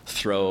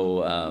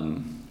throw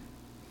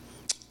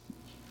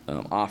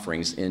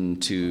offerings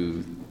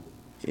into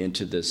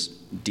this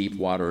deep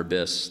water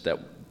abyss that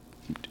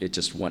it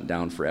just went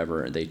down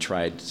forever. They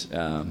tried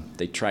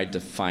to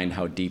find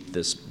how deep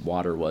this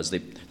water was.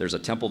 There's a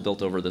temple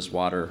built over this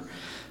water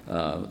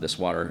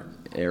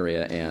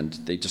area, and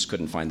they just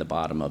couldn't find the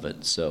bottom of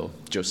it. So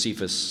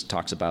Josephus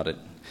talks about it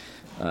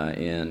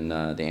in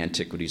the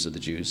Antiquities of the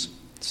Jews.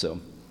 So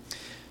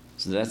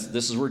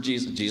this is where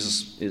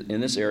Jesus,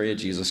 in this area,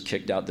 Jesus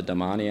kicked out the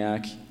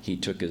demoniac. He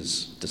took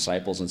his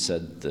disciples and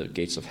said the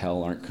gates of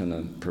hell aren't going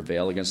to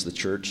prevail against the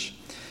church.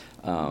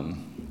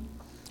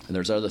 And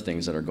there's other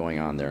things that are going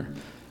on there.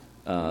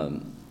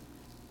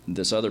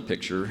 This other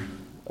picture,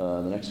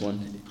 the next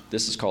one,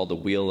 this is called the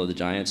Wheel of the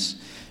Giants.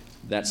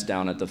 That's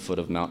down at the foot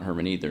of Mount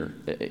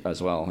Hermon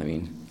as well. I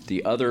mean,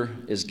 the other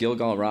is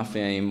Gilgal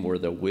Raphaim, where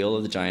the Wheel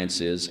of the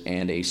Giants is,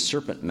 and a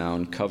serpent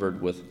mound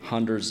covered with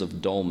hundreds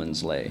of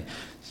dolmens lay.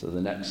 So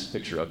the next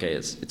picture, okay,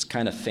 it's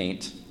kind of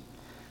faint.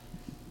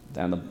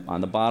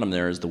 On the bottom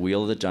there is the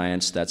Wheel of the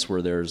Giants. That's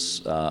where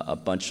there's a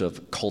bunch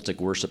of cultic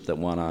worship that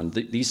went on.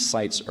 These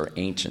sites are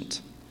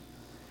ancient.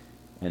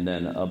 And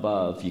then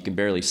above, you can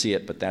barely see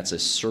it, but that's a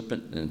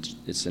serpent, and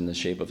it's in the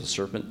shape of a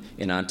serpent.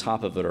 And on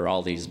top of it are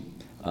all these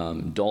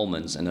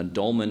dolmens. And a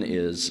dolmen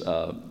is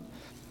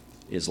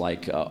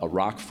like a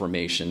rock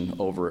formation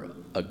over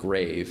a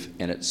grave,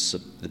 and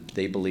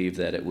they believe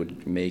that it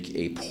would make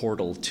a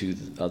portal to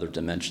other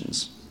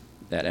dimensions.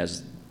 That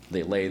as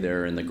they lay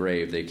there in the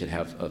grave, they could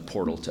have a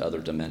portal to other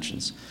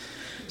dimensions.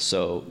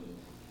 So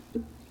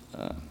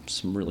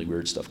some really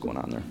weird stuff going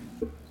on there.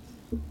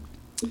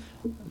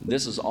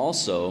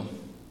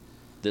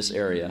 This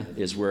area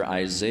is where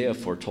Isaiah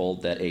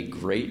foretold that a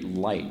great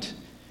light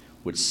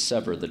would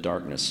sever the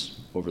darkness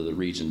over the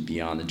region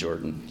beyond the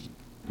Jordan.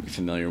 You're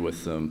familiar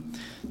with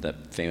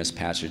that famous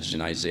passage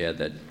in Isaiah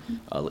that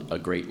a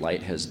great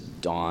light has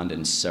dawned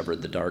and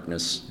severed the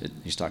darkness.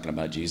 He's talking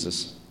about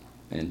Jesus,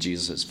 and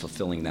Jesus is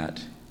fulfilling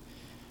that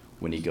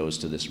when he goes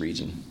to this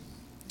region.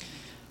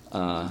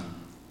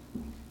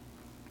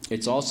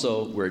 It's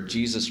also where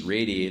Jesus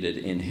radiated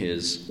in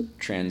his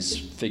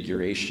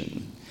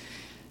transfiguration.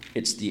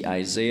 It's the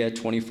Isaiah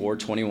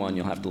 24:21,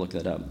 you'll have to look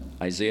that up.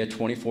 Isaiah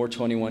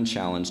 24:21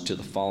 challenge to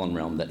the fallen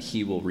realm that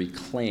he will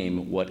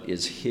reclaim what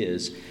is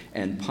his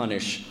and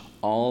punish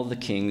all the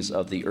kings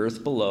of the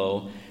earth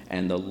below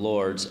and the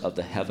lords of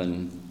the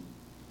heavens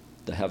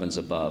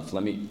above.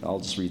 I'll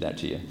just read that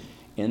to you.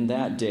 In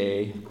that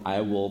day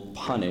I will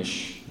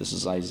punish, this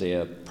is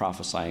Isaiah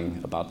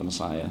prophesying about the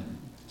Messiah,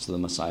 so the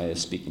Messiah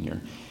is speaking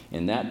here.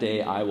 In that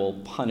day I will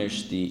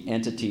punish the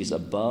entities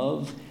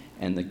above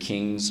and the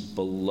kings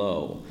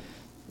below.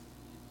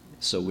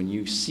 So when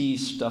you see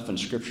stuff in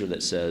Scripture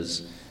that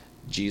says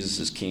Jesus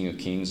is King of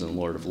kings and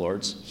Lord of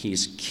lords,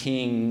 he's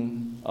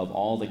King of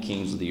all the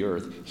kings of the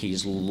earth.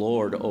 He's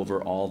Lord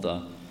over all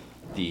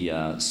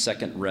the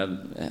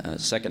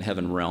second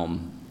heaven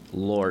realm,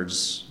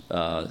 lords,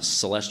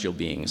 celestial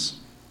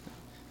beings.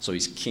 So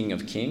he's King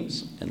of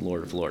kings and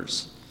Lord of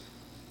lords.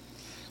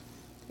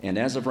 And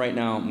as of right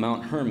now,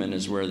 Mount Hermon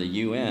is where the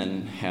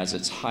UN has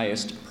its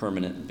highest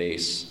permanent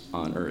base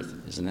on Earth.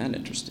 Isn't that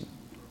interesting?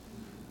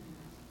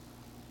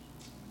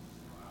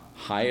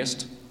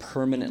 Highest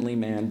permanently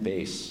manned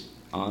base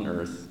on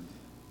Earth,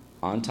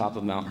 on top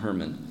of Mount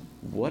Hermon.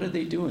 What are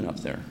they doing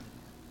up there?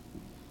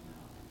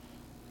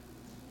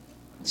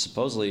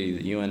 Supposedly,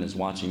 the UN is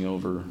watching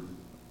over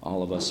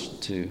all of us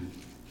to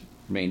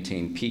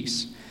maintain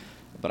peace.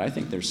 But I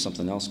think there's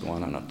something else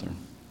going on up there.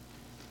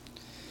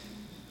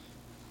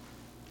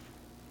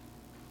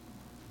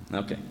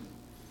 Okay.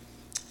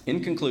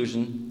 In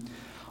conclusion,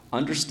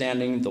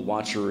 understanding the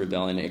Watcher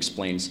Rebellion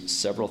explains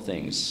several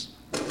things.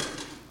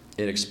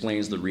 It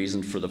explains the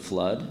reason for the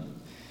flood.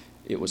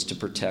 It was to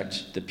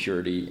protect the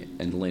purity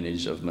and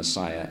lineage of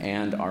Messiah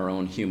and our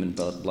own human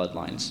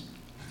bloodlines.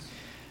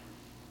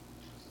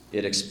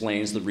 It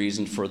explains the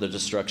reason for the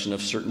destruction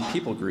of certain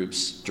people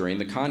groups during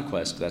the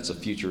conquest. That's a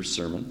future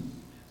sermon.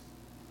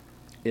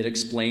 It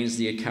explains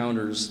the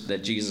encounters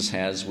that Jesus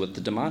has with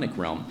the demonic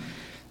realm,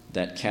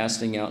 that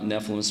casting out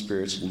Nephilim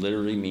spirits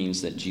literally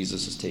means that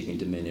Jesus is taking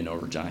dominion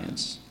over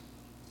giants.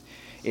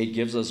 It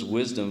gives us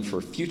wisdom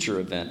for future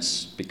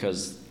events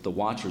because the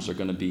Watchers are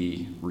going to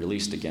be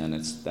released again.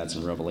 That's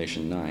in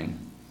Revelation 9.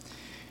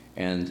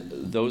 And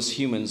those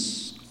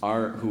humans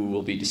who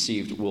will be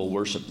deceived will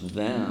worship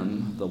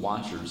them, the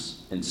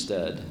Watchers,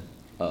 instead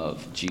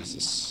of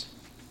Jesus.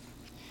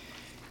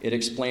 It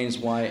explains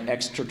why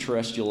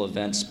extraterrestrial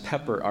events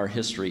pepper our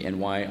history and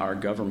why our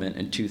government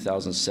in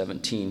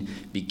 2017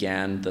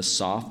 began the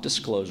soft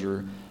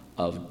disclosure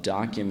of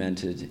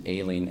documented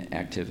alien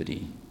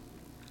activity.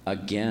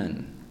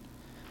 Again,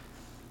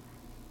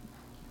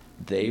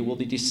 they will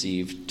be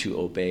deceived to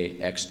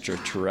obey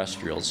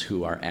extraterrestrials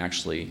who are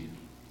actually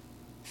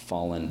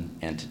fallen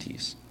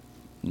entities,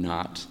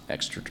 not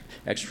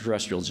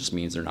extraterrestrials just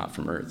means they're not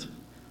from Earth.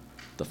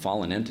 The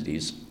fallen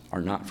entities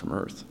are not from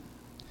Earth.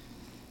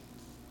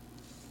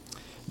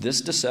 This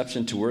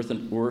deception to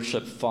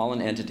worship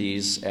fallen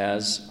entities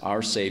as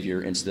our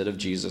Savior instead of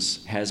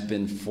Jesus has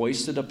been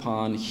foisted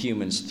upon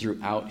humans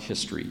throughout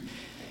history.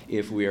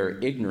 If we are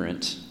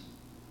ignorant,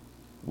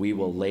 we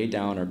will lay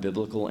down our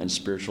biblical and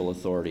spiritual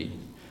authority.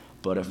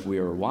 But if we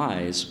are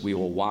wise, we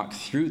will walk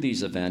through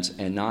these events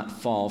and not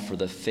fall for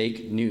the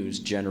fake news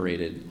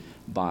generated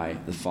by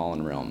the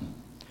fallen realm.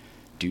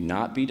 Do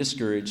not be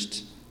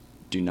discouraged.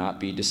 Do not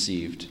be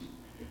deceived.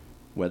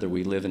 Whether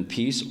we live in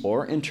peace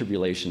or in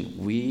tribulation,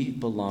 we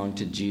belong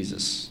to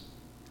Jesus,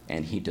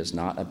 and he does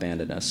not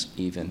abandon us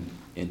even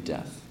in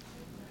death.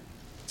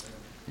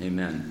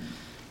 Amen.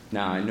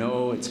 Now, I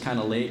know it's kind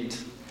of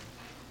late.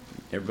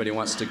 Everybody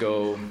wants to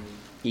go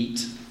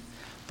eat,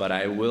 but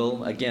I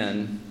will,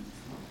 again,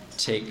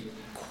 take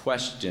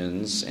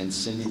questions, and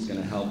Cindy's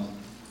going to help.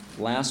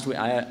 Last week,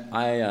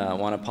 I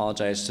want to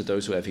apologize to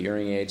those who have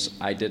hearing aids.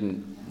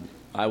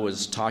 I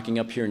was talking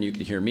up here and you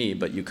could hear me,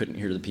 but you couldn't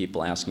hear the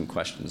people asking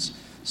questions.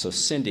 So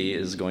Cindy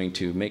is going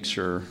to make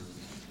sure.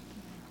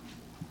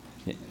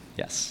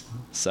 Yes.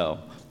 So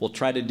we'll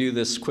try to do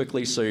this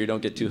quickly so you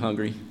don't get too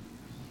hungry.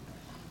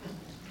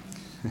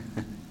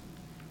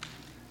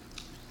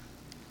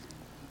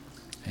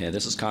 Yeah,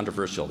 this is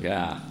controversial.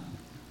 Yeah.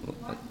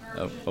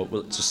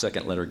 Just a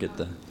second. Let her get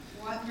the.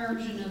 What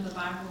version of the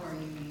Bible are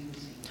you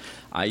using?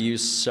 I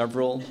use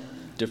several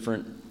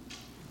different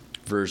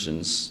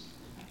versions.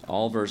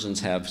 All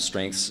versions have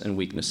strengths and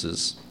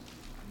weaknesses,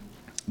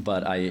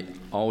 but I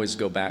always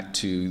go back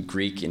to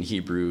Greek and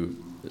Hebrew.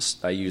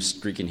 I use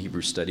Greek and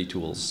Hebrew study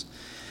tools.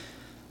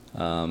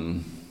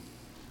 I'm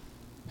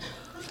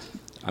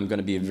going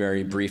to be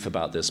very brief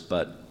about this,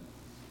 but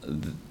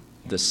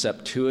the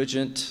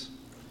Septuagint,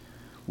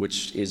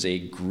 which is a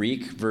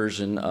Greek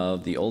version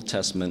of the Old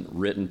Testament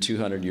written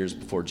 200 years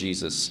before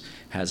Jesus,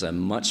 has a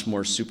much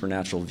more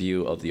supernatural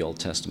view of the Old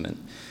Testament.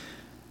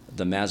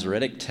 The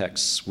Masoretic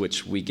texts,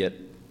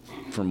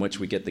 from which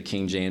we get the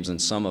King James and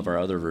some of our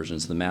other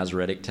versions, the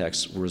Masoretic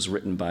text was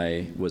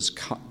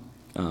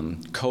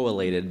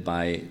collated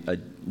by a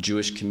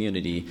Jewish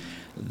community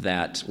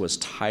that was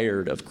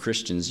tired of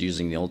Christians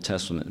using the Old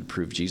Testament to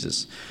prove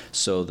Jesus.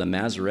 So the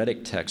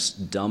Masoretic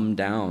text dumbed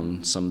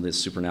down some of the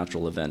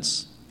supernatural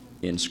events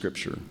in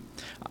Scripture.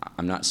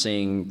 I'm not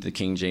saying the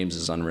King James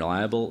is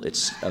unreliable.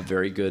 It's a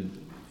very good,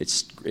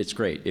 it's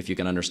great if you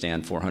can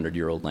understand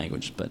 400-year-old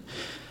language, but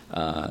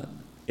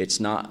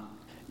it's not,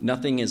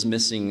 nothing is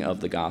missing of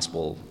the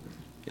gospel,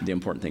 the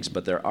important things.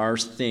 But there are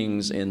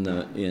things in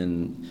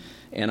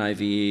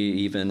NIV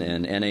even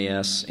and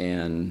NAS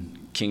and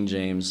King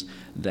James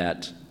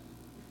that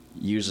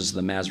uses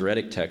the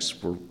Masoretic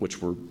texts,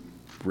 which were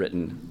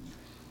written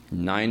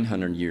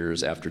 900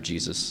 years after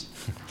Jesus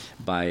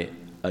by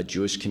a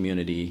Jewish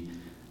community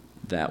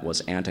that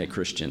was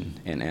anti-Christian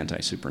and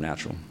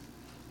anti-supernatural.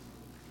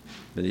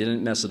 But they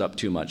didn't mess it up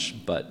too much.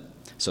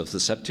 So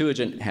the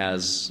Septuagint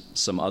has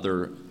some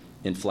other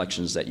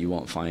inflections that you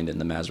won't find in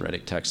the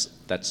Masoretic text.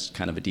 That's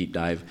kind of a deep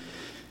dive.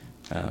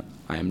 I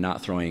am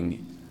not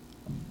throwing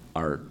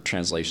our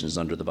translations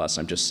under the bus.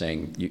 I'm just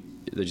saying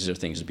these are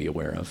things to be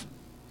aware of.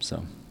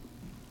 So.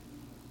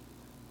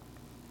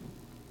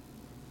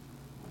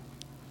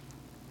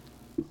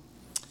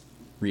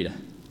 Rita.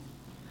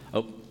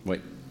 Oh,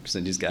 wait.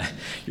 Cindy's got.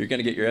 You're going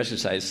to get your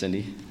exercise,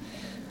 Cindy.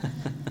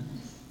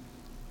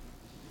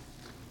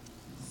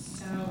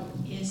 So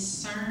is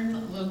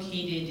CERN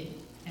located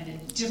at a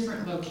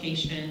different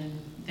location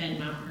than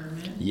Mount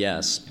Hermon?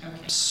 Yes.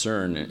 Okay.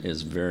 CERN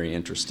is very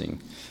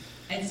interesting.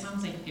 It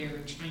sounds like they were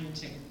trying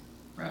to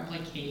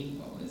replicate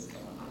what was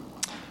going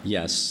on.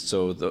 Yes.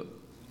 So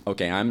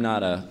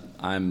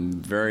I'm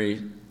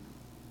very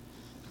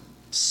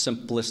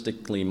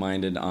simplistically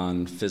minded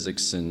on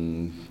physics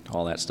and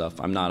all that stuff.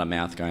 I'm not a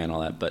math guy and all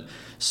that, but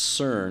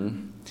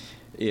CERN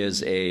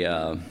is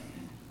a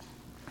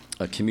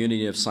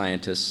community of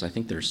scientists. I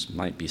think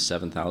might be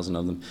 7,000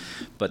 of them,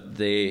 but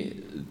they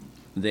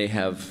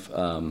have.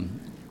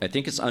 I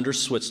think it's under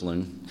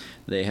Switzerland.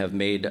 They have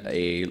made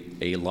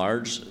a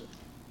large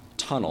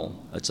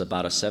tunnel. It's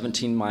about a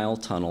 17-mile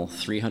tunnel,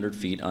 300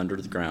 feet under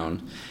the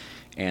ground,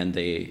 and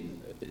they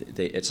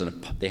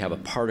have a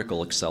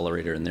particle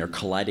accelerator, and they're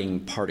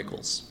colliding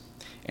particles.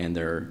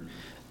 And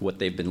what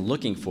they've been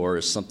looking for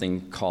is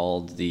something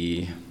called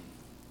the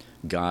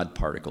God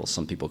particle.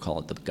 Some people call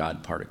it the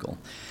God particle.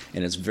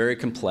 And it's very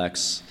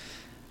complex.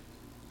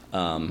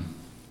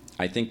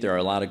 I think there are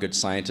a lot of good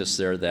scientists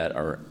there that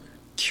are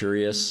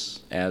curious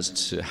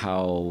as to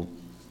how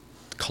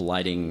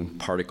colliding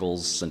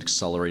particles and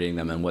accelerating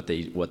them and what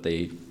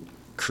they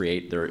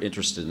create. They're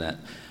interested in that.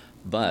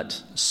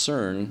 But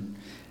CERN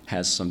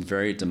has some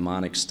very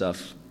demonic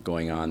stuff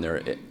going on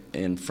there.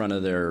 In front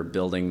of their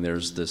building,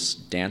 there's this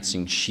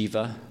dancing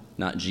Shiva,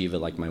 not Jiva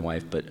like my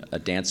wife, but a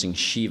dancing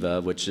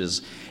Shiva, which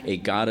is a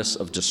goddess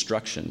of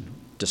destruction,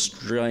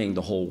 destroying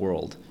the whole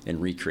world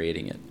and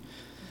recreating it.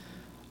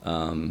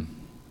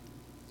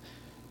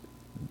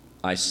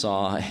 I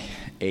saw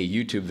a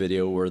YouTube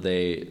video where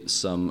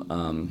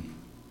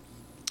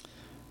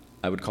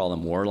I would call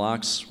them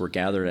warlocks, were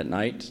gathered at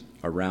night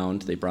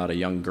around. They brought a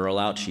young girl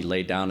out. She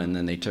laid down, and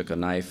then they took a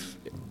knife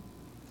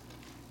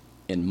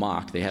in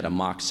mock. They had a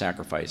mock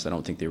sacrifice. I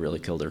don't think they really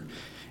killed her.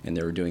 And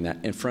they were doing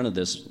that in front of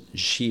this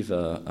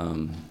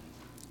Shiva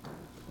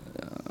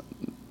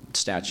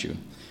statue.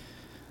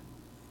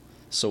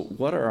 So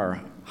what are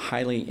our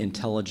highly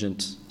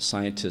intelligent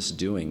scientists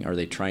doing? Are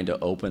they trying to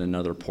open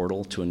another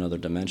portal to another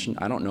dimension?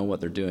 I don't know what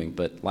they're doing,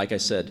 but like I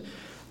said,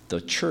 the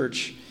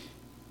church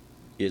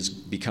is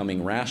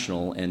becoming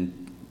rational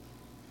and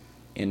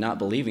not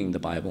believing the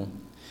Bible,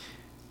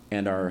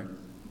 and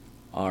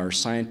our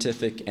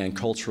scientific and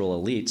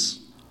cultural elites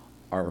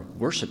are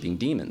worshiping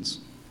demons.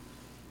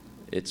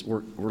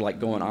 We're like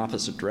going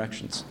opposite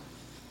directions.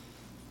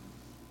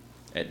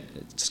 It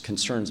just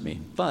concerns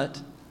me.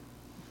 But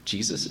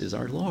Jesus is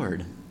our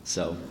Lord,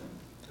 so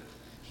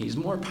he's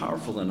more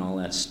powerful than all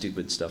that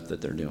stupid stuff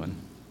that they're doing.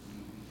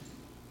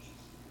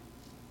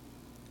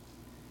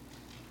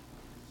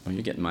 Well,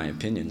 you're getting my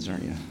opinions,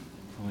 aren't you?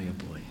 Oh, yeah,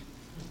 boy.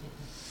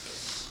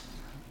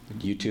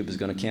 YouTube is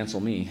going to cancel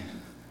me.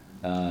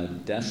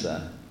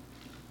 Dessa.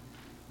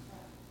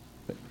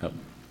 Oh.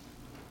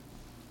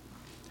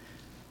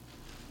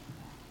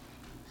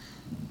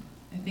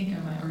 I think I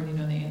might already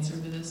know the answer to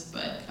this,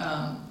 but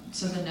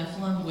so the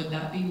Nephilim, would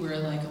that be where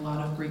like a lot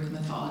of Greek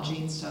mythology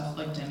and stuff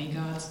like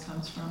demigods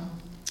comes from?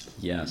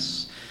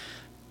 Yes.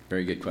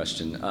 Very good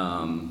question.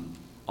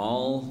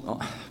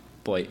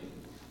 Boy,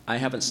 I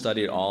haven't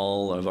studied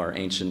all of our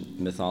ancient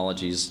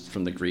mythologies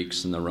from the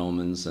Greeks and the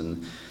Romans,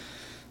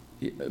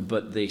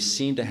 but they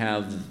seem to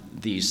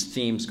have these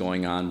themes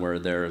going on where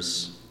there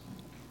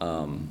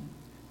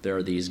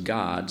are these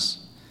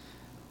gods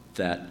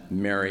that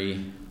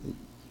marry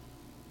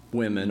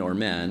women or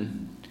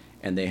men,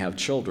 and they have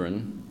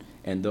children,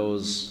 and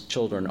those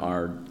children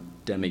are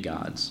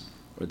demigods,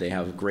 or they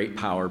have great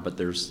power, but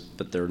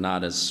they're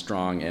not as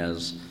strong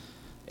as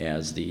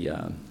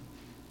the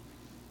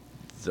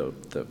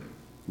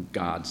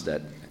gods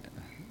that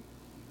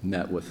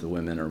met with the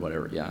women or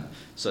whatever. Yeah.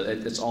 So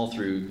it's all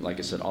through, like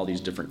I said, all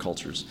these different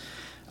cultures.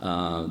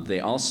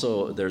 There's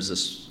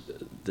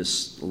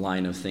this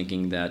line of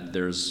thinking that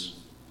there's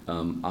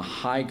a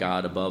high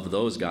god above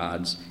those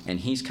gods, and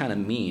he's kind of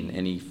mean,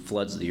 and he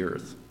floods the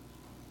earth.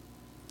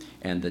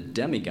 And the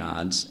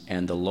demigods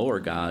and the lower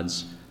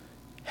gods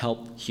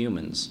help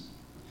humans.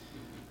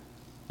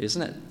 It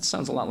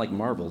sounds a lot like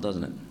Marvel,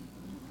 doesn't it?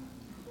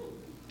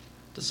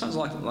 It sounds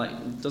like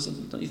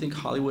don't you think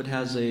Hollywood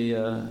has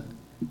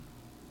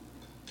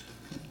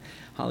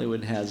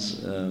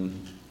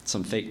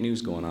some fake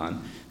news going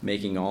on,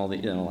 making all the,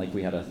 like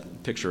we had a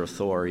picture of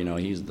Thor,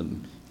 he's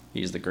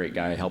the great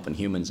guy helping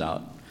humans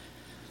out.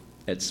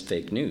 It's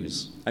fake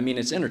news. I mean,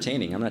 it's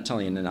entertaining. I'm not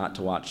telling you not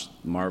to watch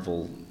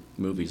Marvel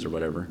movies or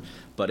whatever,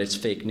 but it's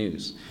fake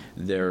news.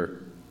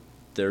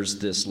 There's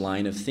this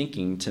line of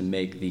thinking to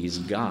make these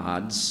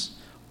gods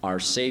our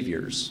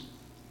saviors,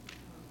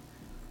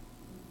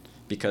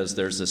 because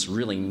there's this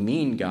really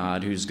mean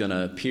God who's going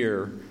to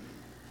appear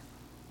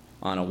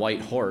on a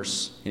white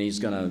horse, and he's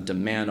going to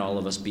demand all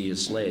of us be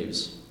his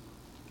slaves.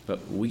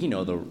 But we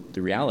know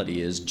the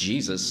reality is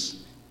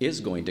Jesus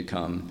is going to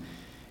come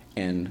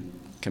and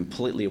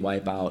completely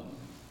wipe out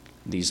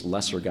these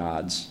lesser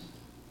gods.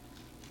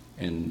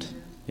 And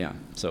yeah,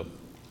 so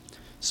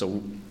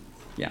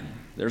yeah,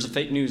 there's a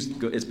fake news.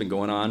 It's been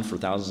going on for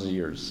thousands of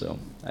years, so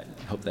I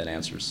hope that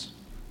answers.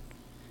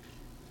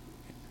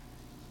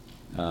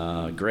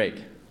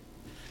 Greg.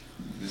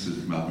 This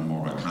is probably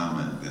more of a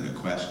comment than a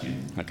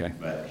question. Okay.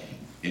 But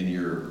in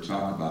your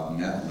talk about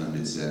Nephilim,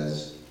 it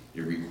says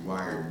it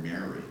required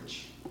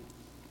marriage.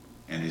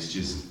 And it's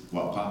just,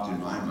 what popped in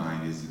my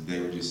mind is that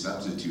they were just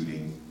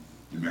substituting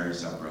the marriage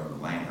supper of the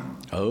Lamb.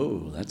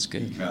 Oh, that's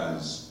good.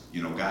 Because,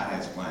 God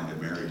has planned a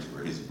marriage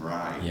for his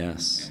bride.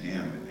 Yes. And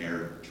him, and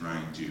they're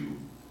trying to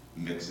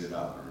mix it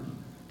up or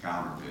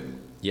counterfeit it.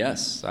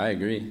 Yes, I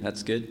agree.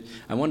 That's good.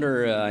 I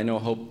wonder, I know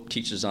Hope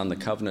teaches on the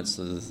covenants.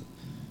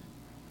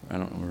 I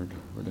don't know,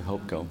 where did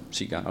Hope go?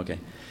 She got, okay.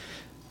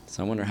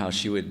 So I wonder how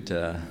she would,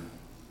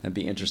 that'd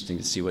be interesting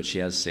to see what she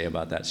has to say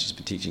about that. She's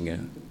been teaching a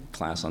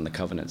class on the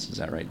covenants. Is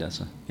that right,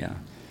 Dessa? Yeah.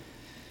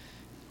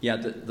 Yeah,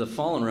 the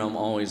fallen realm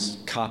always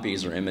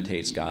copies or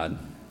imitates God.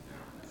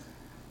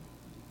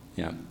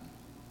 Yeah.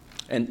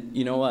 And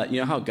you know what? You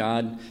know how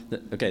God,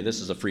 okay, this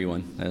is a free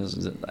one.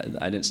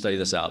 I didn't study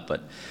this out,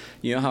 but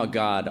you know how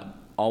God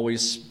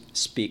always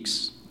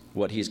speaks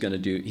what he's going to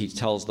do. He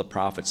tells the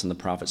prophets, and the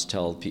prophets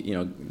tell,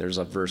 there's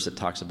a verse that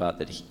talks about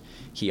that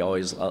he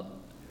always,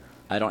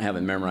 I don't have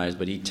it memorized,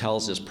 but he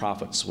tells his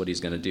prophets what he's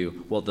going to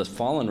do. Well, the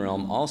fallen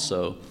realm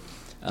also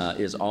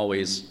is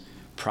always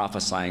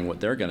prophesying what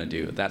they're going to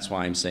do. That's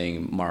why I'm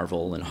saying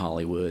Marvel and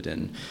Hollywood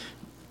and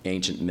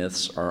ancient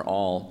myths are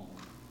all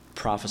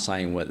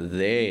prophesying what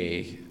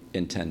they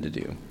intend to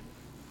do.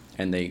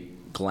 And they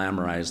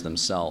glamorize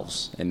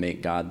themselves and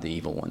make God the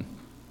evil one.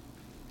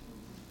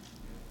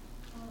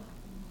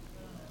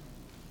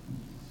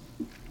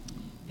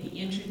 They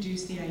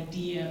introduce the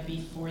idea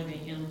before they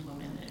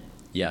implement it.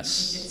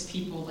 Yes. It gets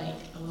people like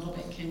a little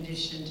bit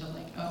conditioned to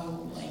like,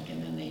 oh, like,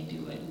 and then they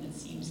do it and it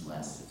seems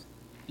less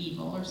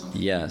evil or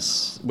something.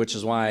 Yes, which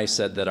is why I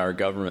said that our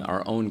government,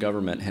 our own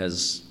government,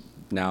 has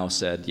now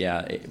said,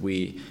 yeah,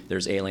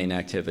 there's alien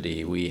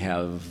activity.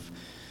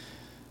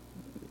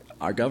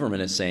 Our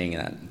government is saying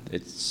that.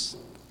 It's,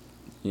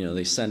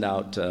 they send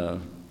out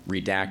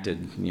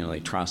redacted, they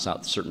toss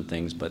out certain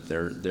things, but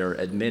they're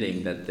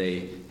admitting that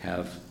they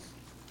have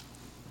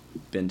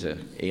been to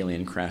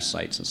alien crash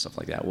sites and stuff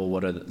like that. Well,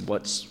 what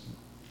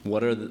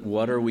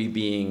are we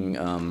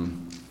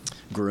being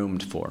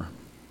groomed for,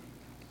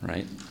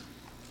 right?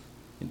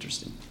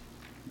 Interesting.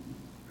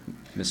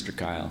 Mr.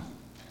 Kyle.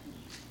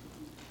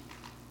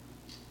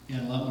 You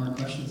had a lot more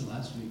questions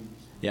last week.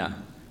 Yeah,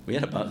 we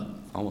had about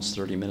almost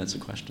 30 minutes of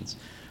questions.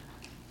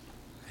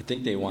 I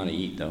think they want to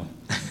eat, though.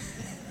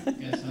 You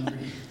guys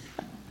hungry?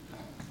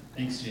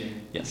 Thanks, Jay.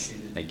 Yes,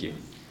 thank you.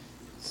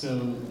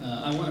 So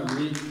I want to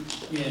read.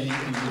 Yeah, you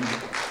can do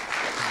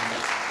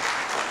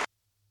it.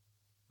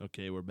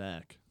 Okay, we're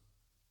back.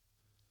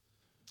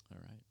 All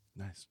right.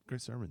 Nice.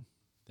 Great sermon.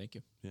 Thank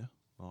you. Yeah,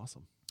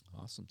 awesome.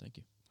 Awesome. Thank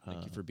you.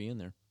 Thank you for being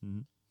there.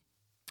 Mm-hmm.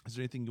 Is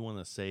there anything you want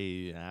to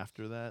say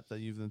after that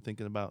you've been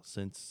thinking about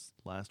since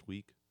last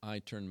week? I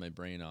turned my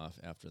brain off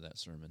after that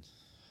sermon.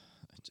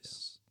 I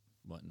just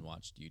went and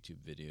watched YouTube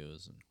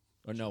videos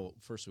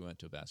first we went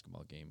to a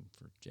basketball game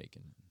for Jake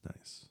and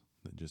nice.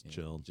 Then just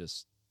chilled.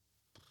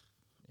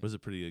 Was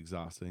it pretty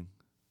exhausting?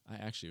 I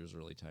actually was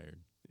really tired.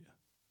 Yeah.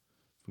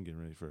 From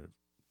getting ready for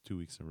 2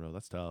 weeks in a row.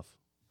 That's tough.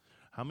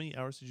 How many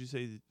hours did you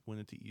say went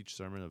into each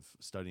sermon of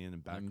studying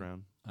and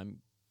background?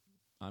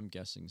 I'm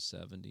guessing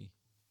 70.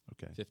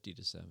 Okay. 50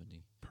 to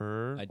 70.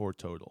 Per or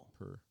total?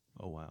 Per.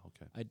 Oh, wow.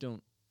 Okay. I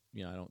don't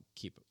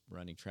keep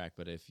running track,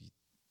 but if you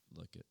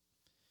look at,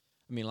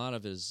 a lot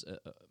of it is,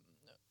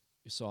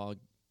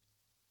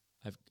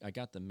 I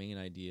got the main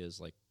ideas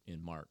like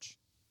in March.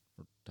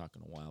 We're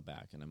talking a while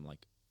back, and I'm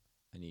like,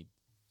 I need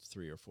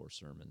 3 or 4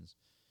 sermons.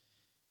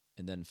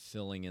 And then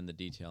filling in the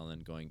detail and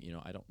then going,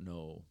 I don't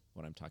know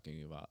what I'm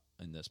talking about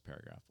in this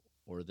paragraph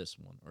or this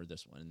one.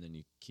 And then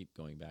you keep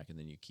going back and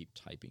then you keep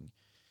typing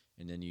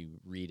and then you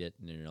read it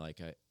and then you're like,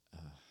 I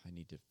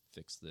need to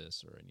fix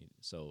this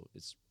so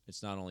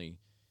it's not only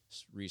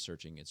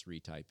researching, it's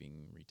retyping.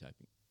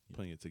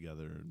 Putting it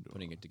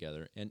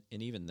together. And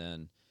even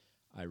then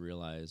I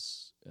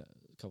realized a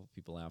couple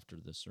people after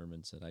the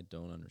sermon said, I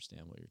don't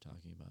understand what you're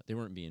talking about. They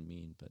weren't being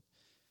mean, but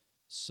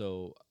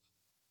so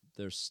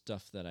there's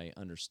stuff that I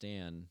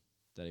understand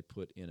that I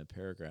put in a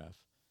paragraph.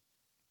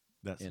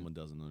 That someone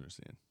doesn't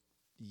understand.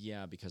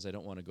 Yeah, because I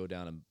don't want to go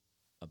down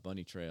a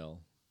bunny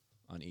trail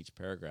on each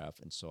paragraph,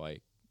 and so I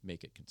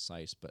make it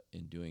concise. But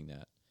in doing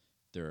that,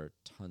 there are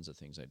tons of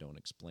things I don't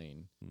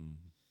explain.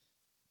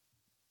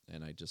 Mm-hmm.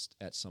 And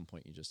at some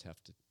point, you just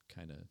have to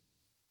kind of,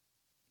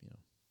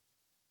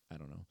 I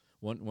don't know.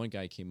 One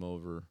guy came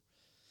over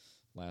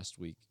last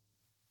week.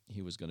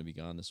 He was going to be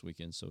gone this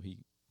weekend, so he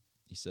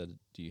said,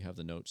 do you have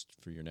the notes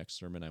for your next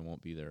sermon? I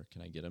won't be there.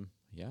 Can I get them?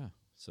 Yeah.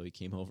 So he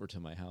came over to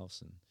my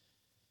house and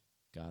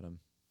got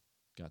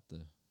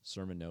the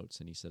sermon notes,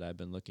 and he said, I've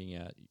been looking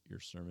at your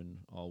sermon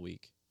all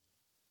week.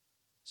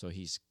 So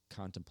he's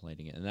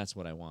contemplating it, and that's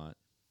what I want.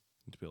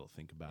 To be able to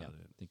think about it.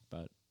 Think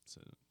about it.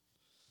 So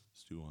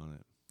stew on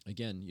it.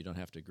 Again, you don't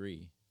have to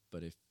agree,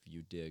 but if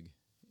you dig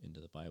into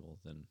the Bible,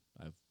 then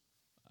I've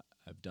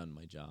done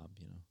my job,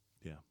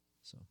 Yeah.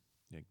 So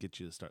get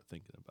you to start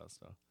thinking about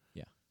stuff.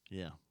 Yeah.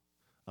 Yeah.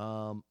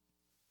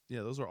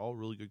 Those are all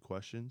really good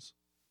questions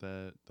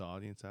that the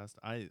audience asked.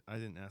 I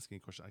didn't ask any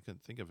question. I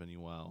couldn't think of any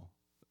while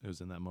it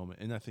was in that moment.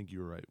 And I think you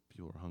were right.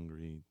 People were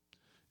hungry.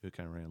 It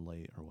kind of ran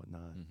late or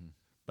whatnot. Mm-hmm.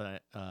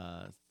 But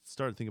I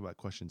started thinking about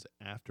questions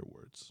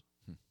afterwards.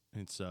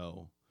 And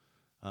so,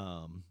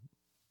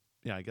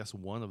 I guess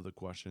one of the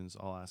questions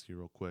I'll ask you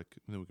real quick,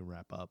 and then we can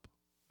wrap up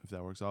if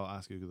that works. I'll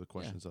ask you the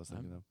questions I was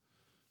thinking of.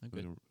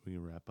 We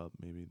can wrap up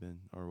maybe then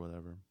or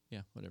whatever.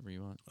 Yeah, whatever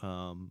you want.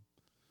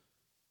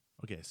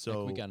 Okay,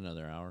 so we got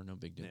another hour. No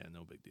big deal. Yeah,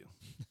 no big deal.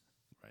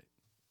 Right.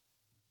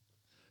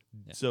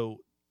 Yeah. So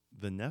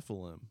the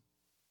Nephilim,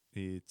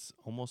 it's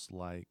almost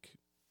like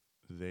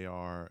they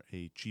are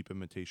a cheap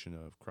imitation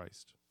of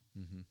Christ.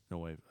 Mm-hmm. In a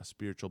way, a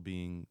spiritual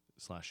being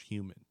 /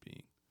 human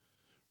being,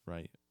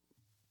 right?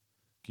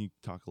 Can you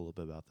talk a little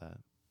bit about that?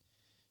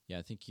 Yeah,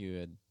 I think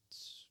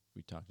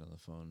we talked on the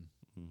phone,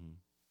 mm-hmm.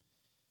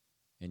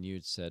 and you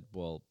had said,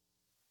 well,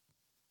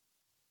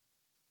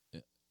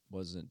 it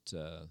wasn't,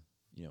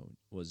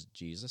 was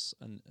Jesus,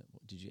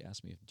 did you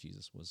ask me if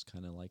Jesus was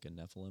kind of like a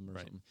Nephilim or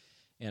something?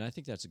 And I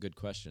think that's a good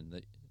question.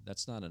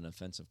 That's not an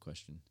offensive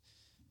question,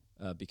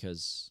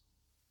 because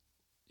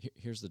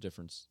here's the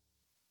difference.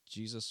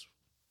 Jesus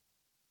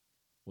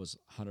was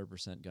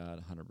 100%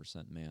 God,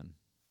 100% man.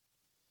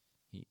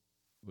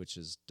 Which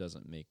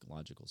doesn't make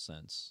logical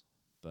sense,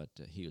 but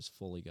he was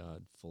fully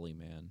God, fully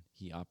man.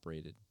 He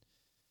operated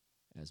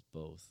as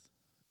both.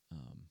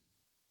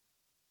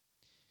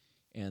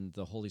 And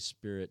the Holy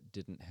Spirit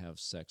didn't have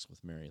sex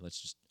with Mary.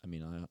 Let's just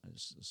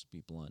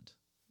be blunt.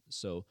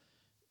 So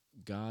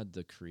God,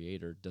 the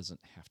Creator, doesn't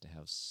have to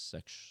have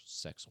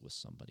sex with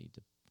somebody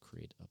to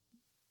create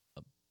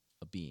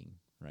a being,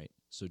 right?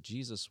 So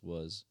Jesus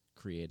was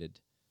created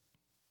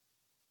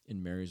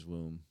in Mary's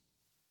womb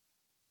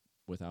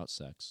without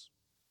sex,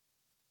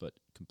 but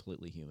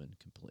completely human,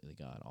 completely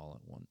God, all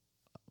at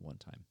one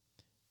time.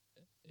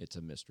 It's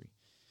a mystery.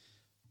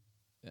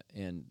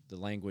 And the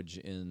language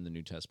in the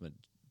New Testament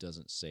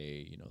doesn't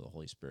say, the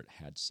Holy Spirit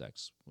had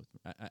sex with.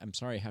 I'm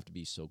sorry I have to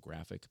be so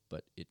graphic,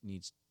 but it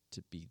needs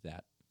to be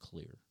that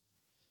clear.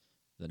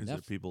 Is there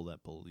people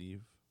that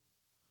believe?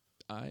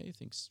 I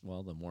think,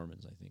 the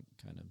Mormons, I think,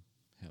 kind of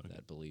have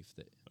that belief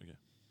that. Okay.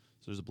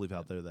 So there's a belief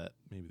out there that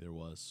maybe there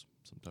was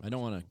some type. I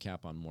don't want to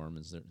cap on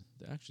Mormons.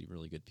 They're actually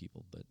really good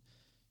people, but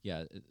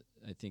yeah,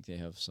 I think they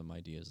have some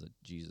ideas that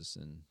Jesus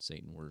and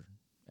Satan were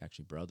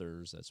actually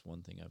brothers. That's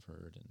one thing I've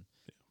heard,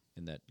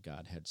 and that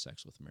God had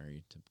sex with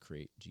Mary to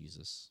create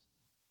Jesus.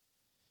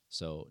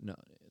 So no,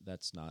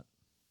 that's not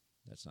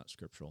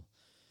scriptural.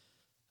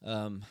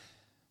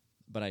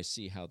 But I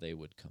see how they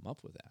would come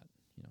up with that.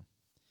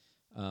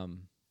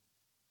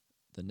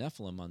 The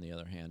Nephilim, on the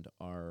other hand,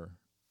 are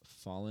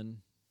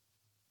fallen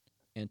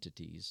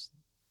entities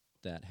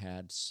that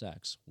had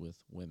sex with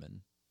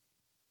women,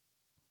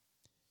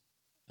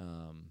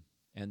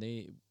 and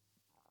they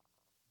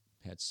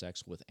had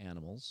sex with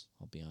animals.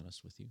 I'll be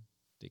honest with you.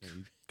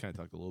 You kind of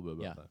talked a little bit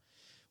about that.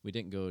 We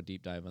didn't go a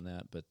deep dive on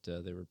that, but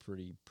they were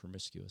pretty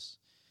promiscuous.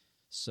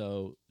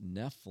 So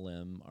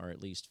Nephilim are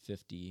at least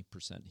 50%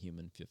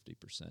 human,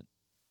 50%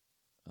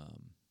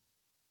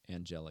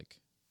 angelic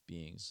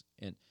beings.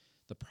 And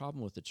the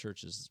problem with the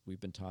church is we've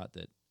been taught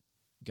that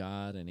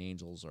God and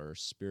angels are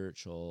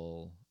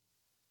spiritual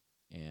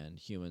and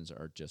humans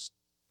are just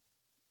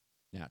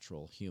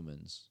natural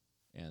humans.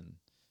 And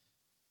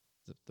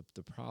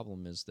the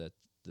problem is that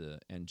the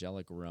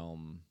angelic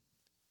realm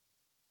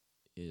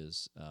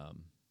is,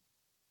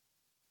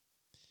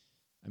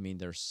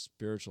 they're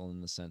spiritual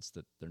in the sense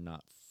that they're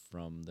not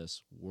from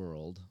this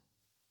world,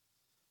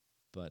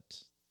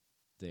 but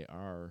they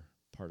are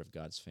part of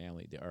God's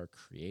family. They are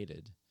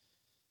created.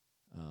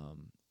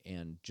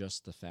 And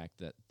just the fact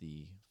that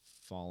the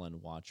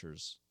fallen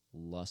watchers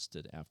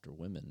lusted after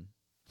women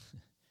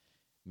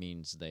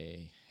means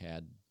they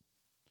had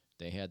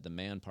the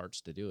man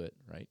parts to do it,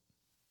 right?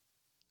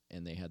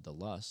 And they had the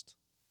lust,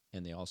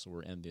 and they also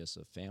were envious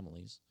of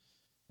families.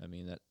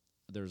 That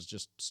there's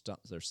just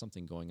there's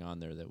something going on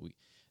there that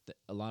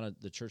a lot of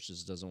the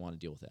churches doesn't want to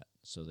deal with that.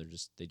 So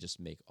they just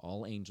make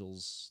all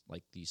angels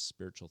like these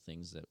spiritual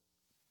things that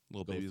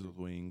little babies with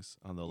wings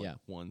on the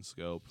one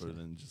scope, or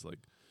then just like,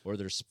 or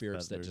there's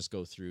spirits that just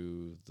go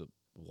through the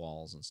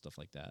walls and stuff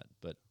like that.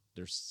 But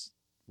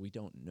we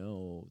don't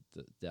know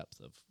the depth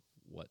of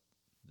what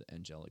the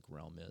angelic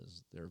realm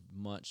is.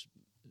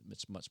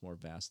 It's much more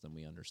vast than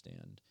we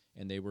understand,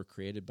 and they were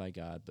created by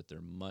God, but they're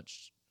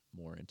much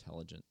more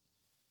intelligent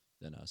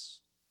than us,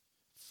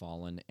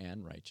 fallen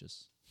and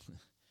righteous.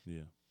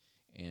 Yeah.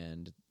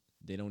 And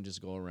they don't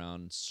just go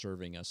around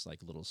serving us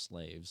like little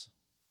slaves,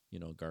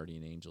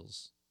 guardian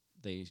angels.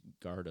 They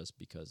guard us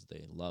because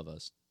they love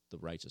us, the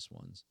righteous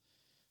ones.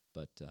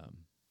 But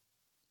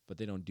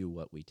they don't do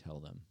what we tell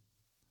them.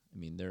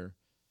 They're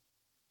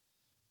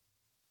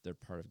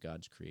part of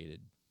God's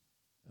created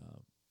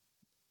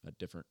a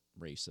different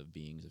race of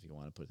beings, if you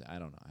want to put it. I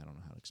don't know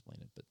how to explain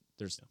it, but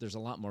there's a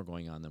lot more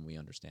going on than we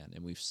understand,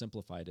 and we've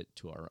simplified it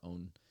to our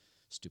own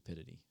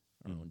stupidity,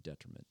 our own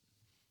detriment.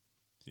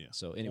 Yeah.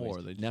 So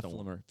anyways,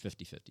 Nephilim are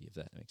 50-50, if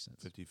that makes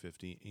sense.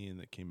 50-50, and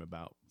that came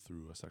about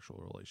through a sexual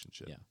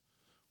relationship. Yeah.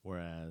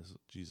 Whereas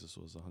Jesus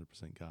was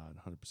 100% God,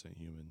 100%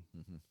 human.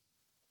 Mm-hmm.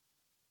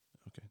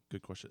 Okay,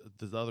 good question.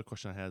 The other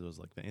question I had was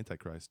like the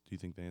Antichrist. Do you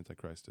think the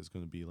Antichrist is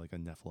going to be like a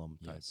Nephilim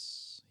type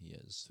he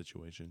is.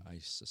 situation? I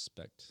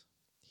suspect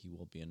he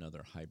will be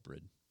another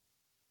hybrid,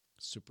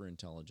 super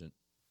intelligent,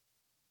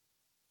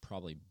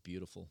 probably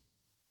beautiful.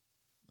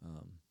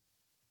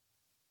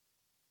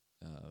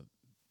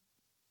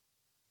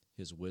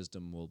 His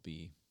wisdom will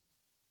be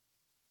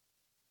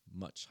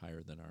much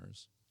higher than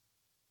ours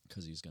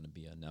because he's going to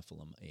be a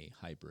Nephilim, a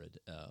hybrid.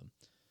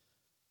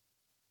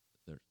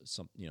 There's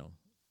some,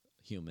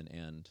 human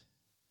and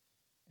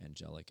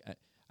angelic.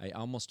 I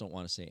almost don't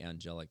want to say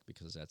angelic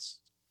because that's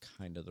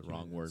kind of the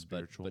wrong word,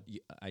 but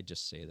I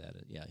just say that.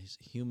 Yeah, he's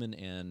human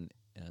and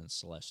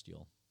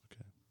celestial.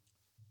 Okay.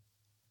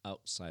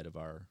 Outside of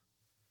our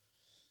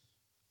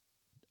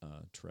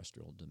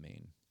terrestrial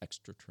domain,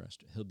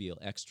 extraterrestrial. He'll be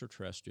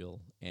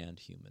extraterrestrial and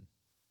human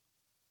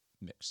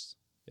mixed.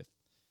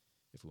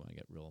 If we want to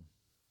get real,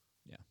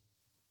 yeah.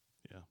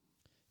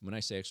 When I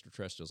say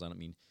extraterrestrials, I don't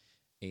mean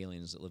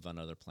aliens that live on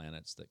other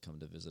planets that come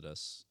to visit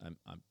us.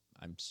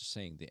 I'm just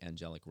saying the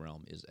angelic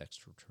realm is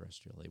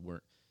extraterrestrial.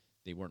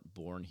 They weren't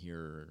born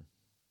here,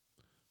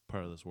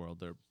 part of this world.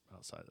 They're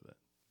outside of it.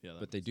 Yeah,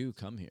 but they do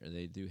come here.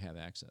 They do have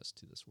access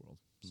to this world.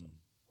 So.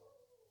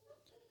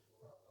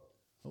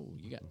 Oh,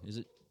 you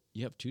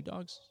have two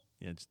dogs?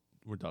 Yeah,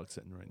 we're dog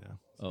sitting right now.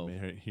 So you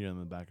may hear them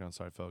in the background.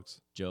 Sorry, folks.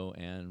 Joe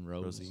and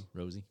Rosie.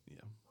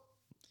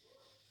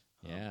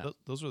 Yeah.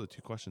 Those were the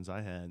two questions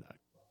I had.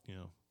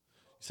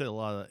 said a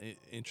lot of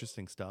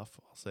interesting stuff.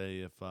 I'll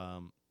say if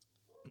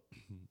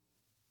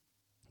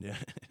yeah,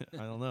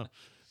 I don't know.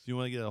 If you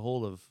want to get a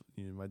hold of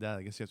my dad,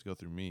 I guess you have to go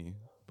through me.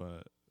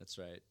 But That's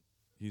right.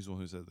 he's the one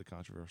who said the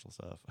controversial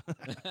stuff.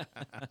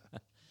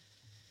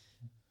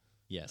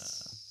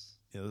 Yes.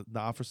 The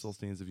offer still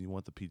stands if you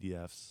want the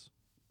PDFs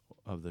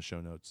of the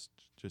show notes.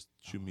 Just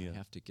shoot me I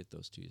have to get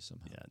those to you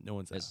somehow. Yeah, no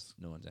one's asked.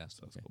 No one's asked.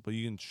 So Okay. cool. But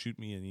you can shoot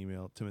me an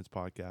email,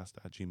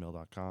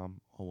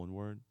 timidspodcast@gmail.com, all one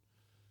word.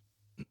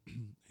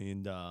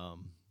 And I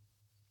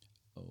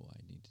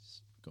need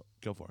to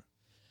go for it.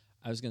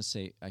 I was going to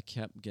say, I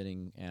kept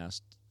getting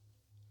asked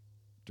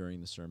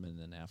during the sermon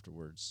and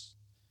afterwards.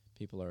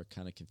 People are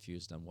kind of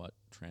confused on what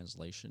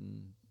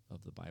translation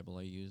of the Bible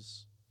I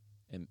use.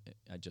 And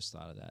I just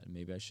thought of that. And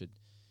maybe I should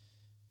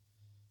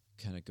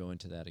kind of go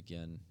into that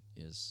again.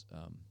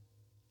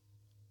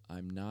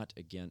 I'm not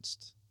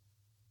against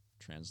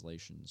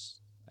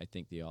translations. I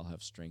think they all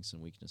have strengths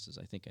and weaknesses.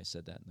 I think I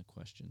said that in the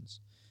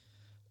questions.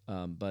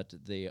 But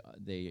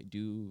they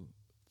do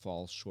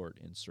fall short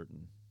in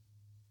certain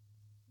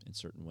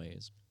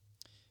ways.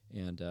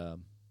 And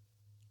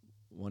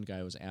one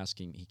guy was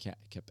asking, he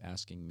kept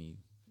asking me,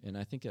 and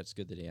I think that's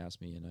good that he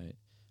asked me, and I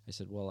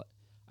said, well,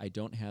 I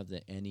don't have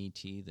the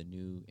NET, the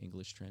New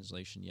English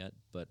Translation yet,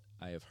 but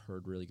I have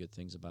heard really good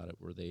things about it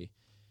where they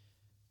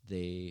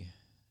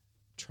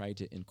try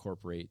to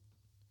incorporate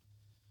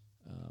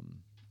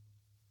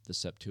the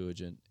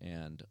Septuagint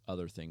and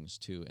other things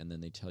too, and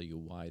then they tell you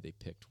why they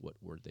picked what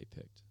word they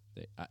picked.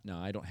 Now,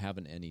 I don't have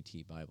an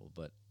NET Bible,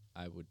 but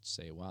I would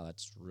say, wow,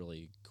 that's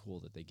really cool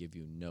that they give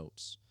you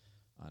notes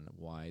on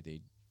why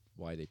they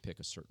pick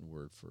a certain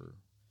word for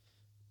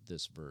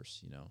this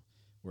verse,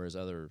 whereas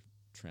other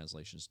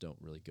translations don't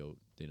really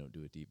they don't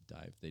do a deep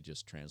dive. They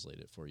just translate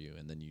it for you,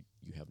 and then you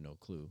have no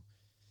clue.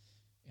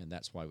 And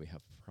that's why we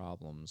have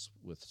problems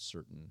with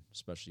certain,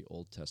 especially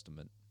Old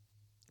Testament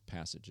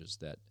passages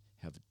that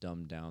have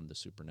dumbed down the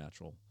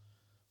supernatural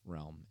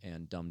realm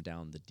and dumbed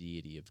down the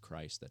deity of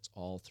Christ. That's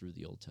all through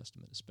the Old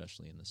Testament,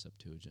 especially in the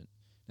Septuagint.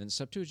 And the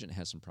Septuagint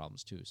has some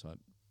problems too, so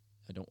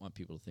I don't want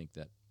people to think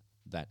that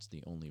that's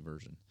the only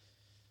version.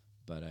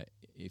 But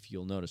if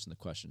you'll notice in the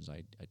questions,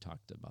 I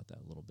talked about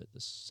that a little bit,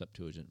 the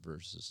Septuagint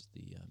versus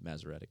the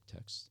Masoretic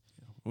text.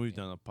 Yeah. We've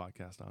done a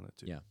podcast on it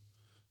too. Yeah.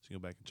 So you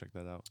go back and check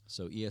that out.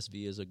 So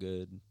ESV is a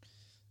good,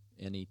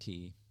 NET.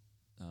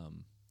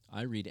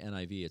 I read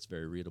NIV. It's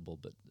very readable,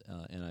 but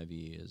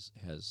NIV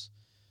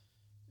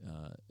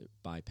it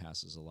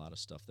bypasses a lot of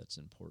stuff that's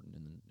important.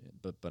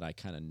 But I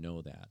kind of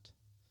know that.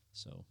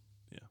 So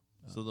yeah.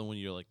 So then when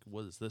you're like,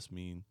 what does this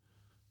mean?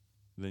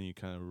 Then you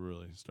kind of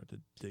really start to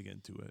dig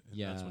into it.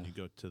 And that's when you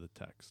go to the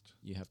text.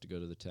 You have to go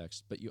to the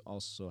text. But you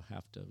also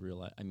have to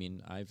realize,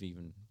 I've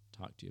even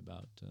talked to you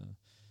about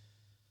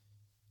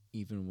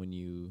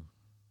even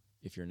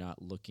if you're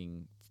not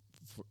looking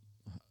for,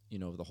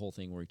 the whole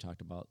thing where he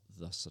talked about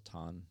the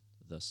Satan,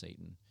 the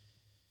Satan,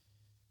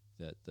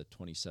 that the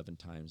 27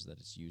 times that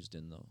it's used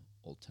in the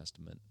Old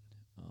Testament,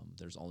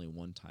 there's only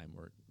one time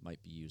where it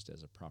might be used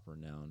as a proper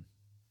noun,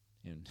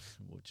 and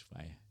which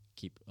I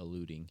keep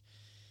alluding.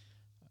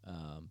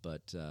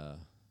 But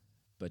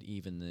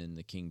even in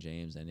the King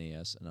James,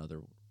 NAS, and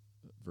other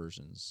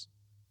versions,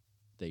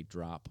 they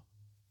drop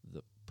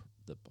the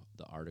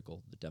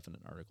article, the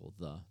definite article,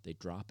 they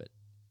drop it.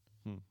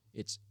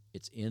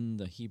 It's in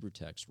the Hebrew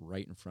text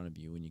right in front of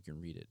you, and you can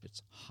read it.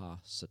 It's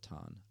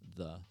Ha-Satan,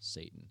 the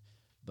Satan.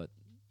 But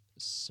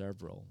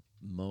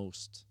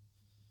most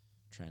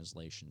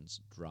translations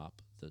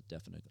drop the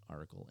definite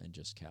article and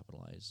just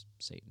capitalize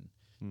Satan.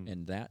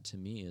 And that, to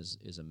me,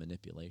 is a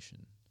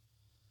manipulation.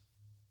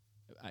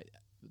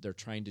 They're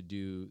trying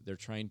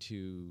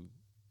to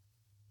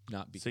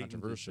not be Satan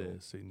controversial. Did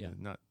this, Satan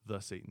not the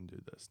Satan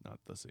did this, not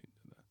the Satan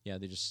did that. Yeah,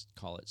 they just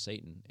call it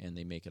Satan, and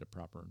they make it a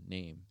proper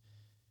name,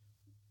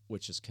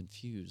 which has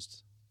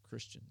confused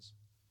Christians.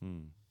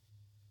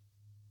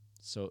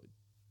 So,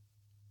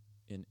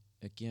 and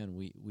again,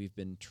 we've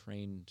been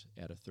trained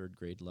at a third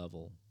grade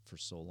level for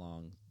so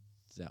long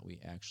that we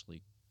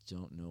actually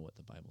don't know what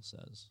the Bible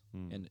says.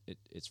 And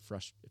it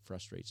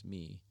frustrates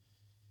me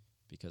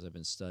because I've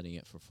been studying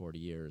it for 40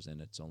 years,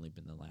 and it's only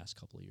been the last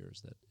couple of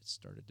years that it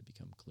started to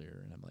become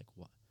clear. And I'm like,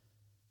 what?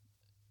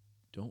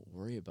 Don't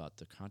worry about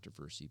the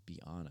controversy. Be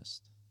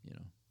honest,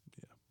 Yeah.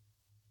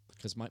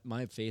 Because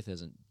my faith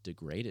hasn't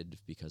degraded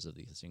because of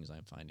these things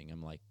I'm finding.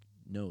 I'm like,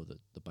 no,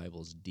 the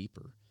Bible is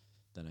deeper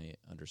than I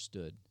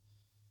understood,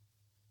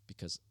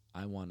 because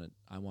I want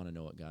to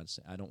know what God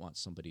said. I don't want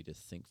somebody to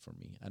think for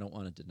me. I don't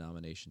want a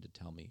denomination to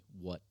tell me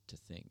what to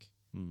think.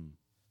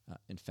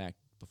 In fact,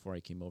 before I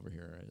came over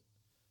here,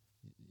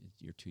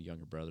 your two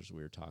younger brothers,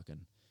 we were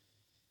talking,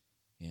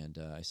 and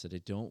I said, I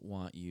don't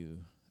want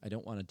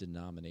a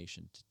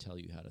denomination to tell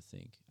you how to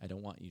think. I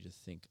don't want you to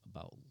think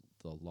about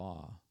the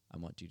law. I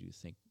want you to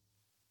think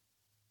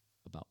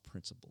about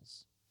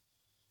principles,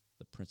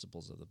 the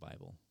principles of the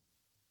Bible.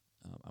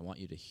 I want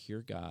you to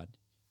hear God,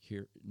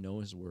 know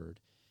His Word,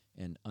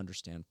 and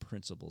understand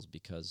principles,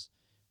 because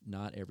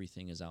not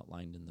everything is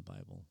outlined in the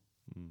Bible.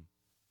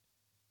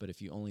 But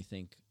if you only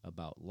think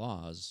about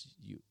laws,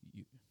 you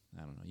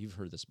I don't know. You've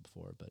heard this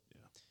before, but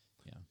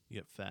yeah. You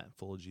get fat,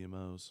 full of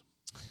GMOs.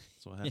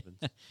 That's what happens.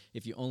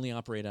 If you only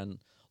operate on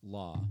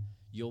law,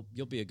 you'll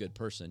be a good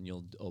person.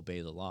 You'll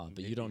obey the law,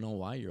 but you don't know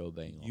why you're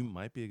obeying law. You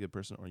might be a good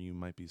person, or you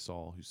might be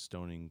Saul, who's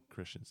stoning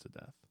Christians to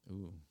death.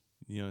 Ooh.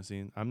 You know what I'm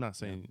saying? I'm not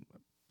saying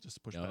just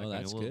to push back on you a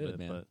little good, bit,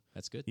 man. but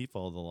That's good. he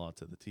followed the law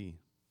to the T.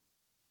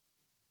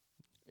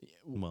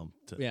 Well,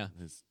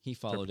 his he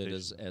followed it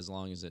interpretation. as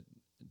long as it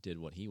did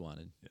what he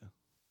wanted. Yeah,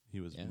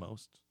 he was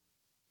most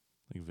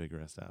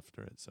vigorous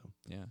after it. So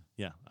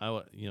Yeah.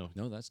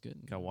 No, that's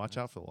good. gotta watch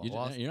out for the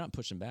law. You're not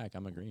pushing back.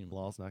 I'm agreeing.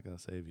 Law's not gonna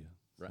save you.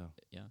 Right.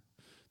 So. Yeah.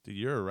 Dude,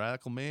 you're a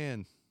radical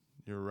man.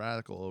 You're a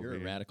radical over You're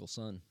here. a radical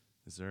son.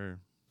 Yes, sir.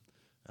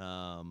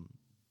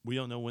 We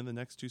don't know when the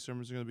next 2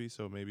 sermons are going to be,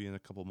 so maybe in a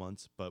couple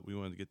months, but we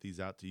wanted to get these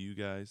out to you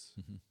guys.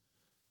 Mm-hmm.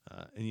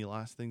 Any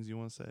last things you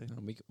want to say?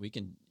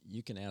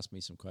 You can ask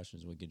me some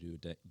questions. We can do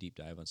a deep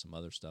dive on some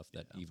other stuff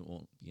that even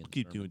won't be in We'll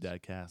keep doing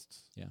sermons.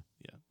 Dadcasts. Yeah.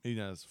 Yeah. Maybe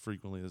not as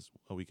frequently as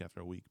a week after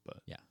a week,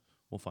 but Yeah.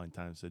 we'll find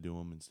times to do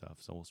them and stuff,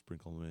 so we'll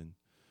sprinkle them in,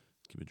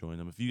 keep enjoying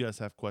them. If you guys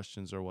have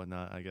questions or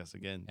whatnot, I guess,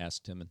 again,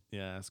 Ask Timon.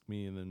 ask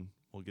me, and then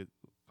we'll get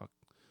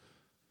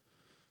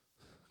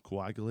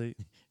coagulate.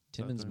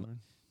 Timon's Is that the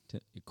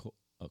word?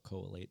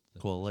 collate.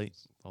 Collate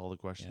all the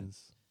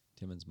questions.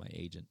 Timon's my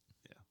agent.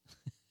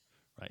 Yeah.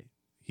 Right.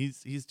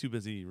 He's too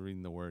busy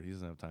reading the word. He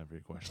doesn't have time for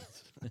your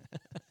questions.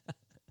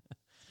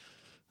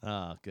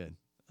 Good.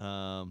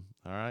 All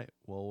right.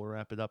 Well, we'll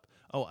wrap it up.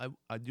 Oh,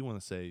 I do want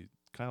to say,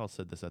 Kyle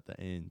said this at the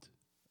end,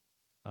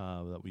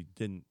 that we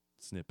didn't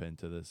snip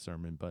into this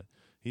sermon, but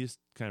he just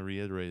kind of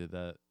reiterated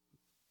that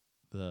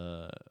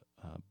the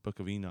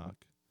Book of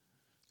Enoch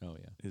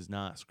is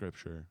not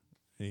scripture.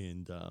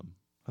 And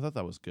I thought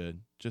that was good.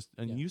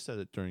 You said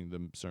it during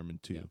the sermon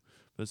too,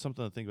 but it's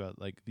something to think about.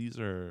 Like, these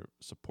are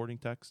supporting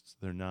texts;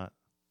 they're not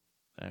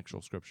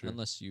actual scripture,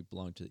 Unless you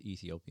belong to the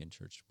Ethiopian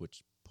church,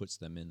 which puts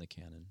them in the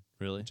canon.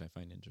 Really? Which I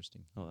find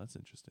interesting. Oh, that's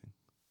interesting.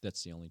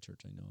 That's the only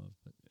church I know of.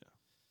 But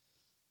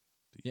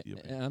The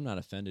Ethiopian- and I'm not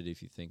offended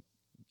if you think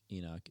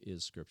Enoch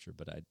is scripture,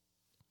 but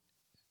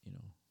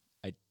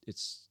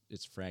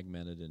it's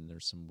fragmented, and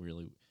there's some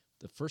really.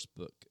 The first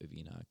book of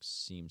Enoch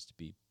seems to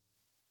be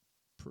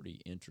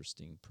pretty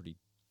interesting.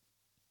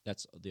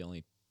 That's the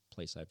only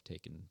place I've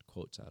taken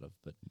quotes out of.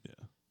 But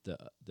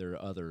there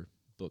are other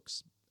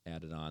books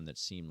added on that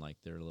seem like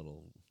they're a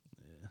little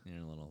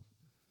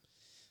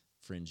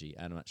fringy.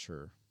 I'm not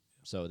sure.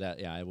 So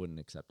that I wouldn't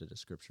accept it as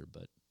scripture,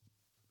 but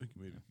we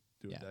can maybe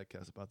do a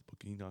Dadcast about the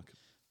Book of Enoch.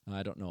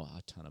 I don't know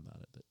a ton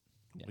about it, but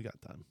We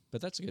got time.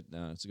 But that's a good.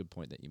 It's a good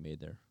point that you made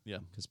there. Yeah,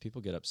 because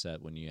people get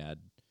upset when you add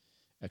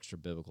extra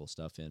biblical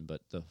stuff in,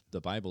 but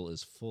the Bible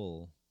is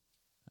full.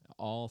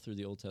 All through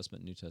the Old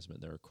Testament and New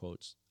Testament, there are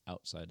quotes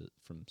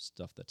from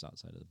stuff that's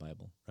outside of the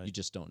Bible. Right. You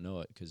just don't know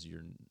it because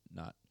you're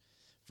not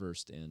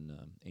versed in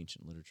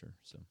ancient literature.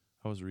 So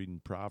I was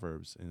reading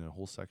Proverbs, and a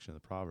whole section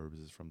of the Proverbs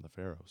is from the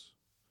Pharaohs.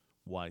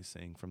 Wise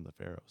saying from the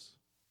Pharaohs.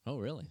 Oh,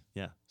 really?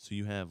 Yeah. So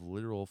you have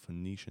literal not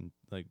Phoenician,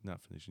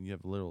 you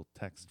have literal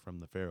text from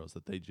the Pharaohs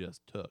that they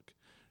just took.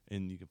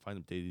 And you can find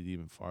them dated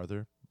even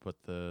farther, but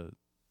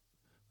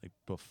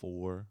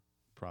before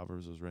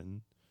Proverbs was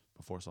written,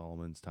 before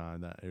Solomon's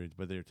time, that area,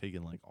 but they're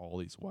taking all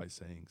these wise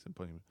sayings and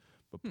putting them,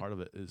 but part of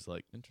it is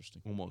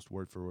interesting, almost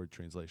word for word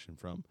translation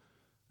from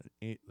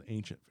the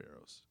ancient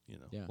pharaohs,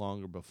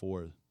 longer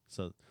before.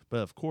 So,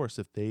 but of course,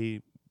 if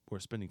they were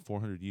spending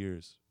 400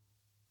 years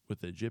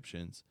with the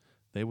Egyptians,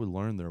 they would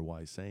learn their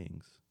wise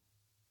sayings,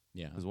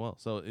 as well.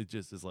 So it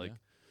just is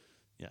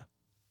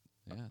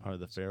are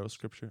the pharaohs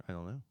scripture? I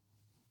don't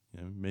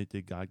know.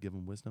 Did God give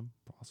them wisdom?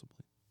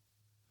 Possibly.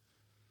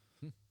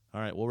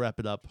 All right, we'll wrap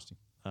it up.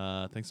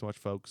 Thanks so much,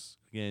 folks.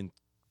 Again,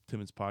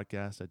 Timmons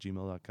Podcast at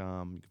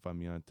gmail.com. You can find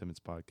me on Timmons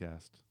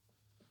Podcast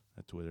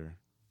at Twitter.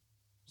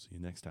 See you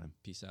next time.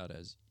 Peace out,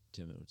 as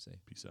Tim would say.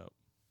 Peace out.